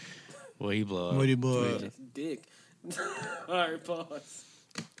 Well, he blew up. What he blew up? His dick. All right, pause.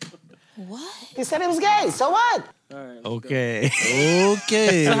 What? He said it was gay. So what? All right. Okay.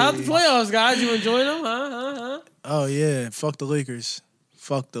 Okay. So how's the playoffs, guys? You enjoying them? Huh? Oh yeah, fuck the Lakers.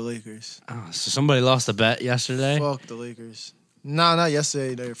 Fuck the Lakers. Oh, so somebody lost a bet yesterday. Fuck the Lakers. Nah, not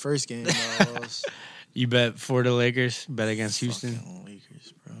yesterday. Their first game. lost. You bet for the Lakers. Bet against Houston. Fucking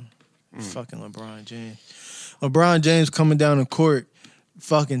Lakers, bro. Fucking LeBron James. LeBron James coming down the court.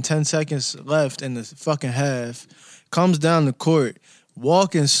 Fucking 10 seconds left in the fucking half. Comes down the court.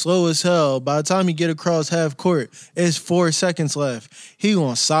 Walking slow as hell. By the time you get across half court, it's 4 seconds left. He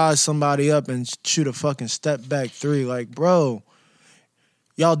gonna size somebody up and shoot a fucking step back three. Like, bro,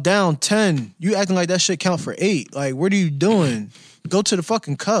 y'all down 10. You acting like that shit count for 8. Like, what are you doing? Go to the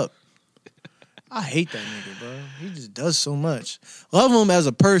fucking cup. I hate that nigga, bro. He just does so much. Love him as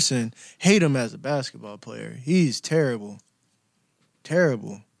a person. Hate him as a basketball player. He's terrible.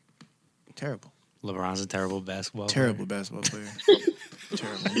 Terrible. Terrible. LeBron's a terrible basketball Terrible basketball player.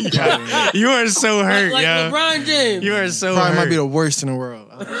 Terrible. player. You are so hurt, Like yo. LeBron James. You are so Probably hurt. might be the worst in the world.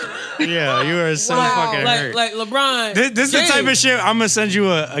 Yeah, you are so fucking hurt. Like LeBron. This is the type of James. shit. I'm gonna send you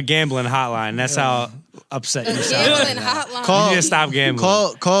a gambling hotline. That's how upset you sound. Gambling hotline. You need to stop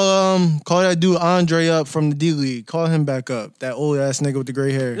gambling. Call that dude Andre up from the D League. Call him back up. That old ass nigga with the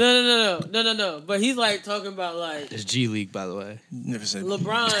gray hair. No. But he's like talking about like It's G League, by the way. Never said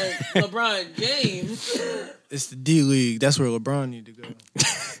LeBron James. It's the D League. That's where LeBron need to go.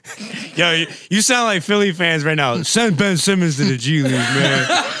 Yo, you sound like Philly fans right now. Send Ben Simmons to the G League,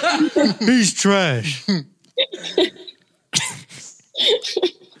 man. He's trash.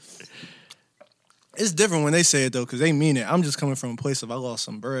 It's different when they say it though, because they mean it. I'm just coming from a place of I lost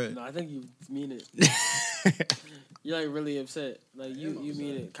some bread. No, I think you mean it. You're like really upset. Like you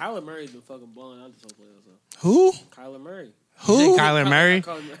mean it. Kyler Murray's been fucking balling out this whole playoffs. Who? Kyler Murray. You say Kyler Murray?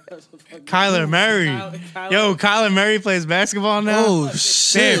 Kyler Murray. Yo, Kyler Murray plays basketball now? Oh,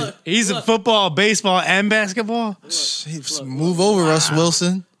 shit. Damn, he's a football, baseball, and basketball? Move over, Russ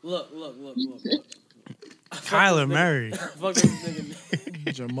Wilson. Look. Kyler Murray. Fuck this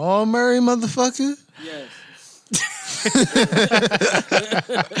nigga. Jamal Murray, motherfucker. Yes.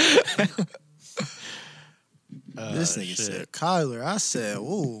 This nigga said Kyler. I said,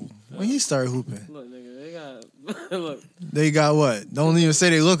 whoa. When he started hooping. Look, nigga, they got look. They got what? Don't even say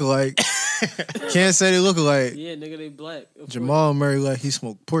they look alike. Can't say they look alike. Yeah, nigga, they black. Jamal Murray like he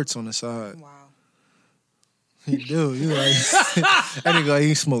smoked ports on the side. Wow. He do. You like that nigga like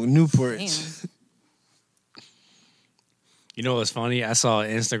he smoked Newports. You know what's funny? I saw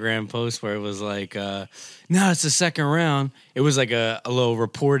an Instagram post where it was like, no, it's the second round. It was like a little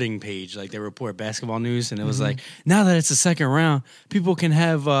reporting page. Like they report basketball news. And it was like, now that it's the second round, people can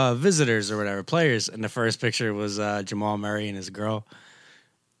have visitors or whatever, players. And the first picture was Jamal Murray and his girl.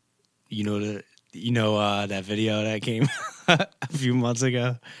 You know that video that came a few months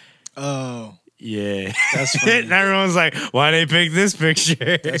ago? Oh. Yeah. That's funny. And everyone's like, why they pick this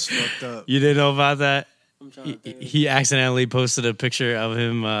picture? That's fucked up. You didn't know about that? I'm trying to think. He accidentally posted a picture of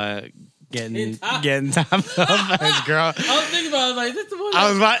him getting topped up by his girl. I was thinking about it. I was like, this the one.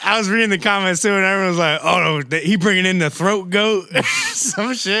 I was reading the comments too, and everyone was like, "Oh no, he bringing in the throat goat,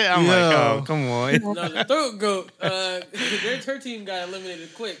 some shit." I'm like, "Oh, come on." No, the throat goat. Her team got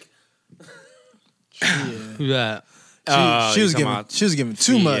eliminated quick. Who that? She was giving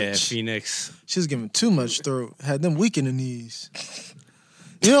too much. Yeah, Phoenix. She was giving too much throat. Had them weak in the knees.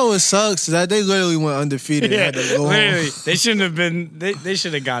 You know what sucks? That they literally went undefeated. Yeah, and had to go literally, home. they shouldn't have been. They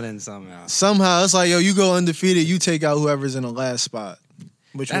should have got in somehow. Somehow it's like, yo, you go undefeated, you take out whoever's in the last spot.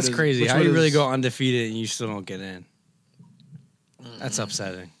 That's crazy. How you really go undefeated and you still don't get in? That's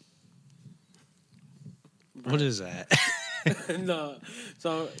upsetting. What is that? No.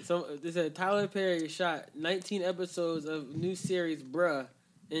 So they said Tyler Perry shot 19 episodes of new series Bruh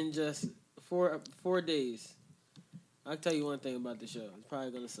in just 4 days. I'll tell you one thing about the show. It's probably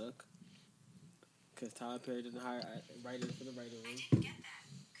going to suck. Because Tyler Perry didn't hire writers for the writing room.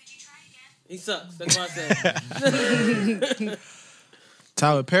 He sucks. That's what I said.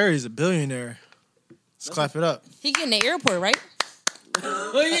 Tyler Perry's a billionaire. Let's clap it up. He getting the airport, right?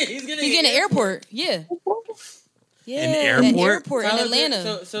 Oh yeah, he's getting the airport. Yeah. Yeah, An the airport? in Tyler Atlanta.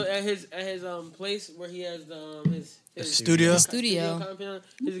 Perry- So at his place where he has his studio? compound,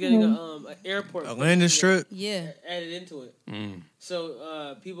 he's getting an airport. A landing strip? Yeah. Added into it.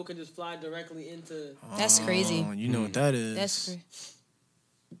 So people can just fly directly into. That's crazy. Oh, you know what that is. That's crazy.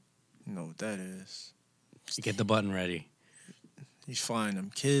 You know what that is. Get the button ready. He's flying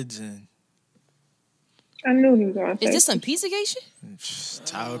them kids in. I knew he was going to Is this some Pizzagate shit?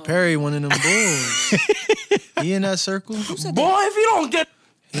 Tyler Perry, one of them bulls. He in that circle? Who said Boy, that? if you don't get.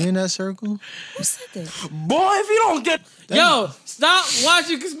 He in that circle? Who said that? Boy, if you don't get. Yo, stop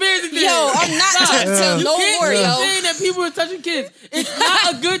watching conspiracy theories. Yo, I'm not Stop. tell You no can't more, keep yo. saying that people are touching kids. It's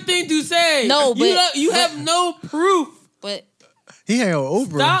not a good thing to say. No, you have no proof. But He hang out with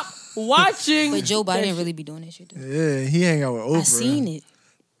Oprah. Stop watching. But Joe that Biden shit. really be doing that shit, though. Yeah, he hang out with Oprah. I seen it.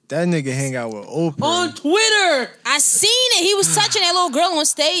 That nigga hang out with Oprah. On Twitter. I seen it. He was touching that little girl on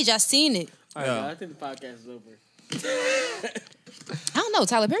stage. I seen it. All right, Yeah. guys, I think the podcast is over. I don't know.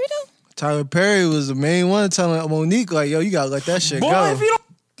 Tyler Perry, though? Tyler Perry was the main one telling Monique, like, yo, you gotta let that shit Boy, go. if you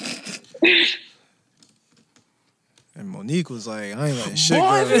don't. And Monique was like, I ain't letting shit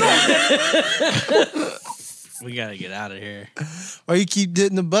Boy, if you go. don't. We gotta get out of here. Why you keep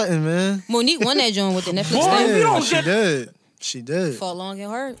hitting the button, man? Monique won that joint with the Netflix Boy, thing. if you don't she get. did. She did. Fought long and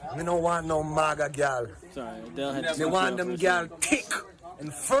hard. Me no want no MAGA gal. Sorry, Adele had to Me switch want up them for a gal second. thick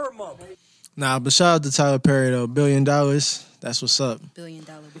and firm up. Nah, but shout out to Tyler Perry, though. $1 billion. That's what's up. $1 billion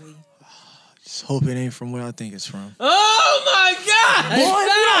boy. Just hope it ain't from where I think it's from. Oh my God! Boy,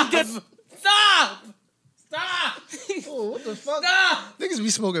 if you don't get. Stop! Stop! Oh, what the fuck? Stop! Niggas be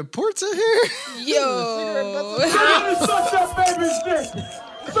smoking ports in here? Yo. Such a baby shit.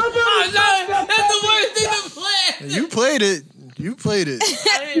 Oh, no, that's the worst thing to play. You played it. You played it.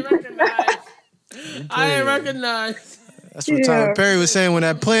 I didn't recognize. I didn't recognize. That's what Tyler Perry was saying when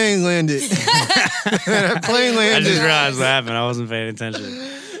that plane landed. That plane I landed. just realized what happened. I wasn't paying attention.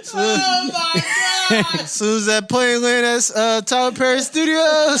 Oh my God! As soon as that plane landed at Tyler Perry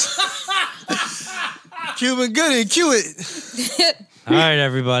Studios, Cuban Gooding, cue it. All right,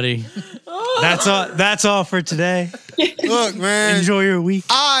 everybody. That's all for today. Look, man. Enjoy your week.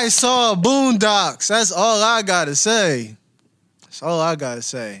 I saw Boondocks. That's all I gotta say. That's all I gotta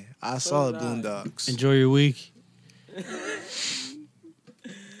say. I saw Boondocks. Enjoy your week.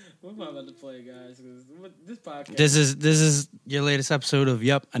 What am I about to play, guys? 'Cause this podcast. This is your latest episode of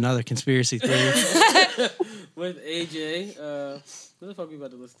Another Conspiracy Theory. With AJ. What the fuck we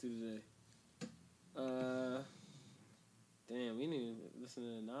about to listen to today? Damn, we didn't even listen to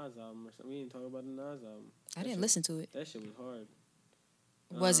the Nas album or something. We didn't talk about the Nas album. I didn't listen to it. That shit was hard.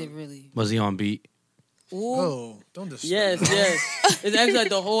 Was it really? Was he on beat? Ooh. Oh, don't disrespect. Yes. It's actually like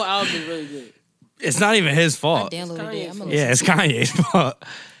the whole album is really good. It's not even his I fault. downloaded it. I'm gonna Yeah, it's listen to it. Kanye's fault.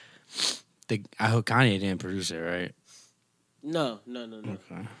 I hope Kanye didn't produce it, right? No.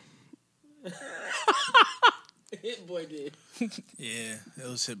 Okay. Hit Boy did. Yeah, it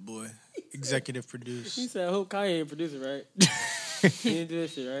was Hit Boy. Executive produced. He said, I hope Kanye didn't produce it, right? He didn't do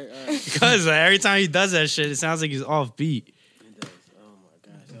this shit, right? All right. Because every time he does that shit, it sounds like he's off beat. It does. Oh my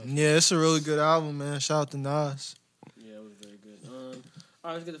gosh. Yeah, it's a really good album, man. Shout out to Nas. Yeah, it was very good. All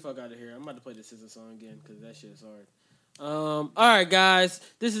right, let's get the fuck out of here. I'm about to play the SZA song again because that shit is hard. All right, guys.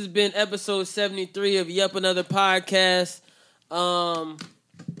 This has been episode 73 of Yup Another Podcast.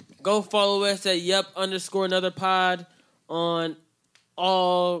 Go follow us at Yup_another pod on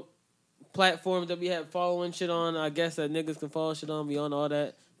all platforms that we have following shit on. I guess that niggas can follow shit on. We on all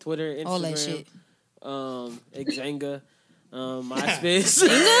that. Twitter, Instagram. All that shit. Xanga. MySpace.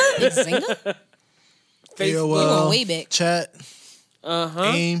 Xanga? Facebook. You going way back. Chat.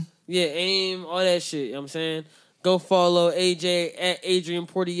 AIM. Yeah, AIM. All that shit. You know what I'm saying? Go follow AJ at Adrian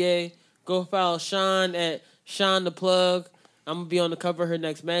Portier. Go follow Sean at Sean the Plug. I'm going to be on the cover of her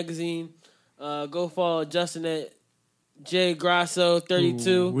next magazine. Go follow Justin at J Grasso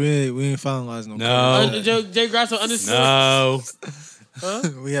 32. We ain't finalized no cover. J Grasso underscore. No. Huh?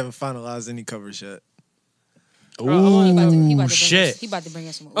 We haven't finalized any covers yet. He about to shit. He about to bring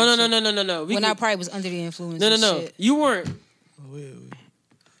us some. Oh, no. When I probably was under the influence. No. Shit. You weren't.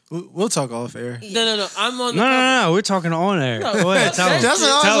 We'll talk off air. No. I'm on the No. We're talking on air. No, Go ahead. Tell him. That's what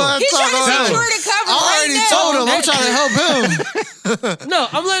I was trying to talk on. I already told him. I'm trying to help him. No,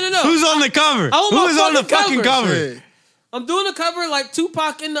 I'm letting it know. Who's on the cover? I want my Who's on the fucking cover? I'm doing a cover like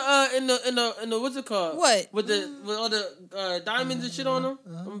Tupac in the what's it called? What? With all the diamonds and shit on them.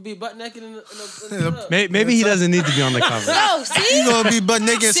 I'm gonna be butt naked in the Maybe he doesn't need to be on the cover. No, see? You gonna be butt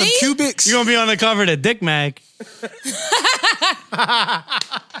naked in some cubics? You're gonna be on the cover to Dick Mag. Be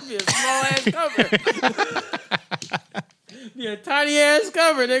a small ass cover. Be a tiny ass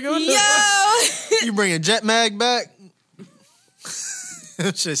cover, nigga. What the fuck? You bringing Jet Mag back?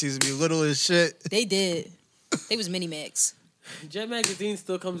 Shit used to be little as shit. They did. They was mini mags. Jet Magazine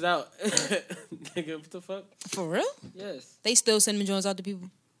still comes out. Nigga, what the fuck? For real? Yes. They still send them joints out to people.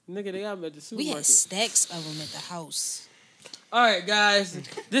 Nigga, they got them at the supermarket. We had stacks of them at the house. All right, guys.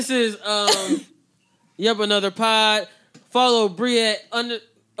 This is Yep Another Pod. Follow Bree at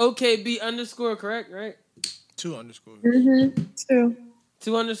OKB underscore, correct? Right? 2 underscores. Mm-hmm. 2.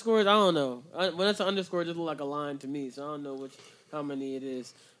 2 underscores? I don't know. When it's an underscore, it just look like a line to me, so I don't know how many it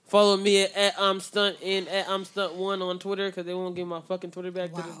is. Follow me at I'mStunt and at I'mStunt1 on Twitter because they won't give my fucking Twitter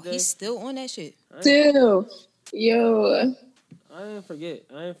back to this day. He's still on that shit. 2. Yo. I didn't forget.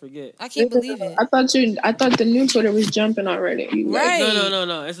 I can't believe it. I thought the new Twitter was jumping already. Right.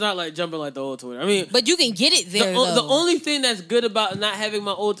 No. It's not like jumping like the old Twitter. I mean, but you can get it there. The only thing that's good about not having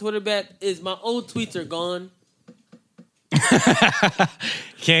my old Twitter back is my old tweets are gone.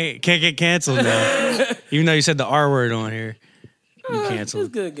 Can't get canceled now. Even though you said the R word on here, you canceled.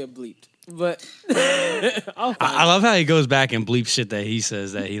 It's gonna get bleeped, but I love how he goes back and bleeps shit that he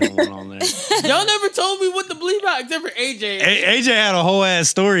says that he don't want on there. Y'all never told me what to bleep out except for AJ. AJ had a whole ass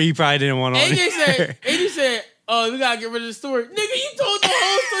story he probably didn't want on there. AJ said, "Oh, we gotta get rid of the story." Nigga, you told the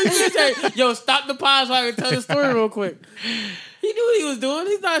whole story. You said, "Yo, stop the pod so I can tell the story real quick." He knew what he was doing.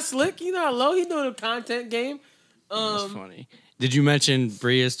 He's not slick. He's not low. He's doing a content game. That's funny. Did you mention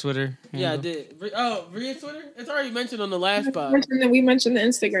Bria's Twitter? Yeah, I did. Bria's Twitter? It's already mentioned on the last pod. We mentioned the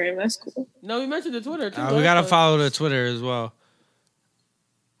Instagram. That's cool. No, we mentioned the Twitter too. We gotta follow the Twitter as well.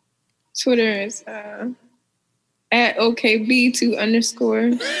 Twitter is at OKB2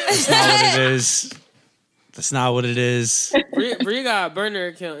 underscore. That's not what it is. That's not what it is. Bria got a burner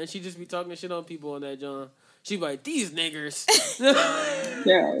account and she just be talking shit on people on that John. She be like, these niggers.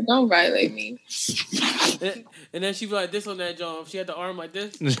 Yeah, don't violate me. And then she be like this on that John. She had the arm like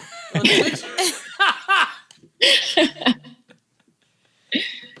this.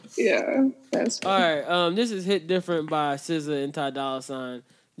 Yeah, that's funny. All right. This is Hit Different by SZA and Ty Dolla $ign.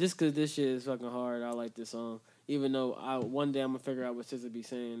 Just because this shit is fucking hard, I like this song. Even though one day I'm going to figure out what SZA be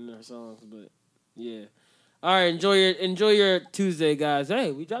saying in her songs. But, yeah. All right, enjoy your Tuesday, guys.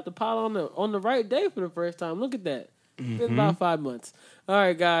 Hey, we dropped the pod on the right day for the first time. Look at that. It's been about 5 months. All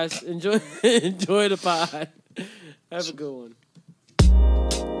right, guys, enjoy the pod. Have a good one.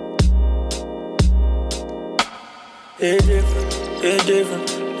 It's different, it's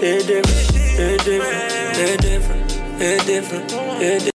different, it's different, it's different, it's different, it's different, it's different.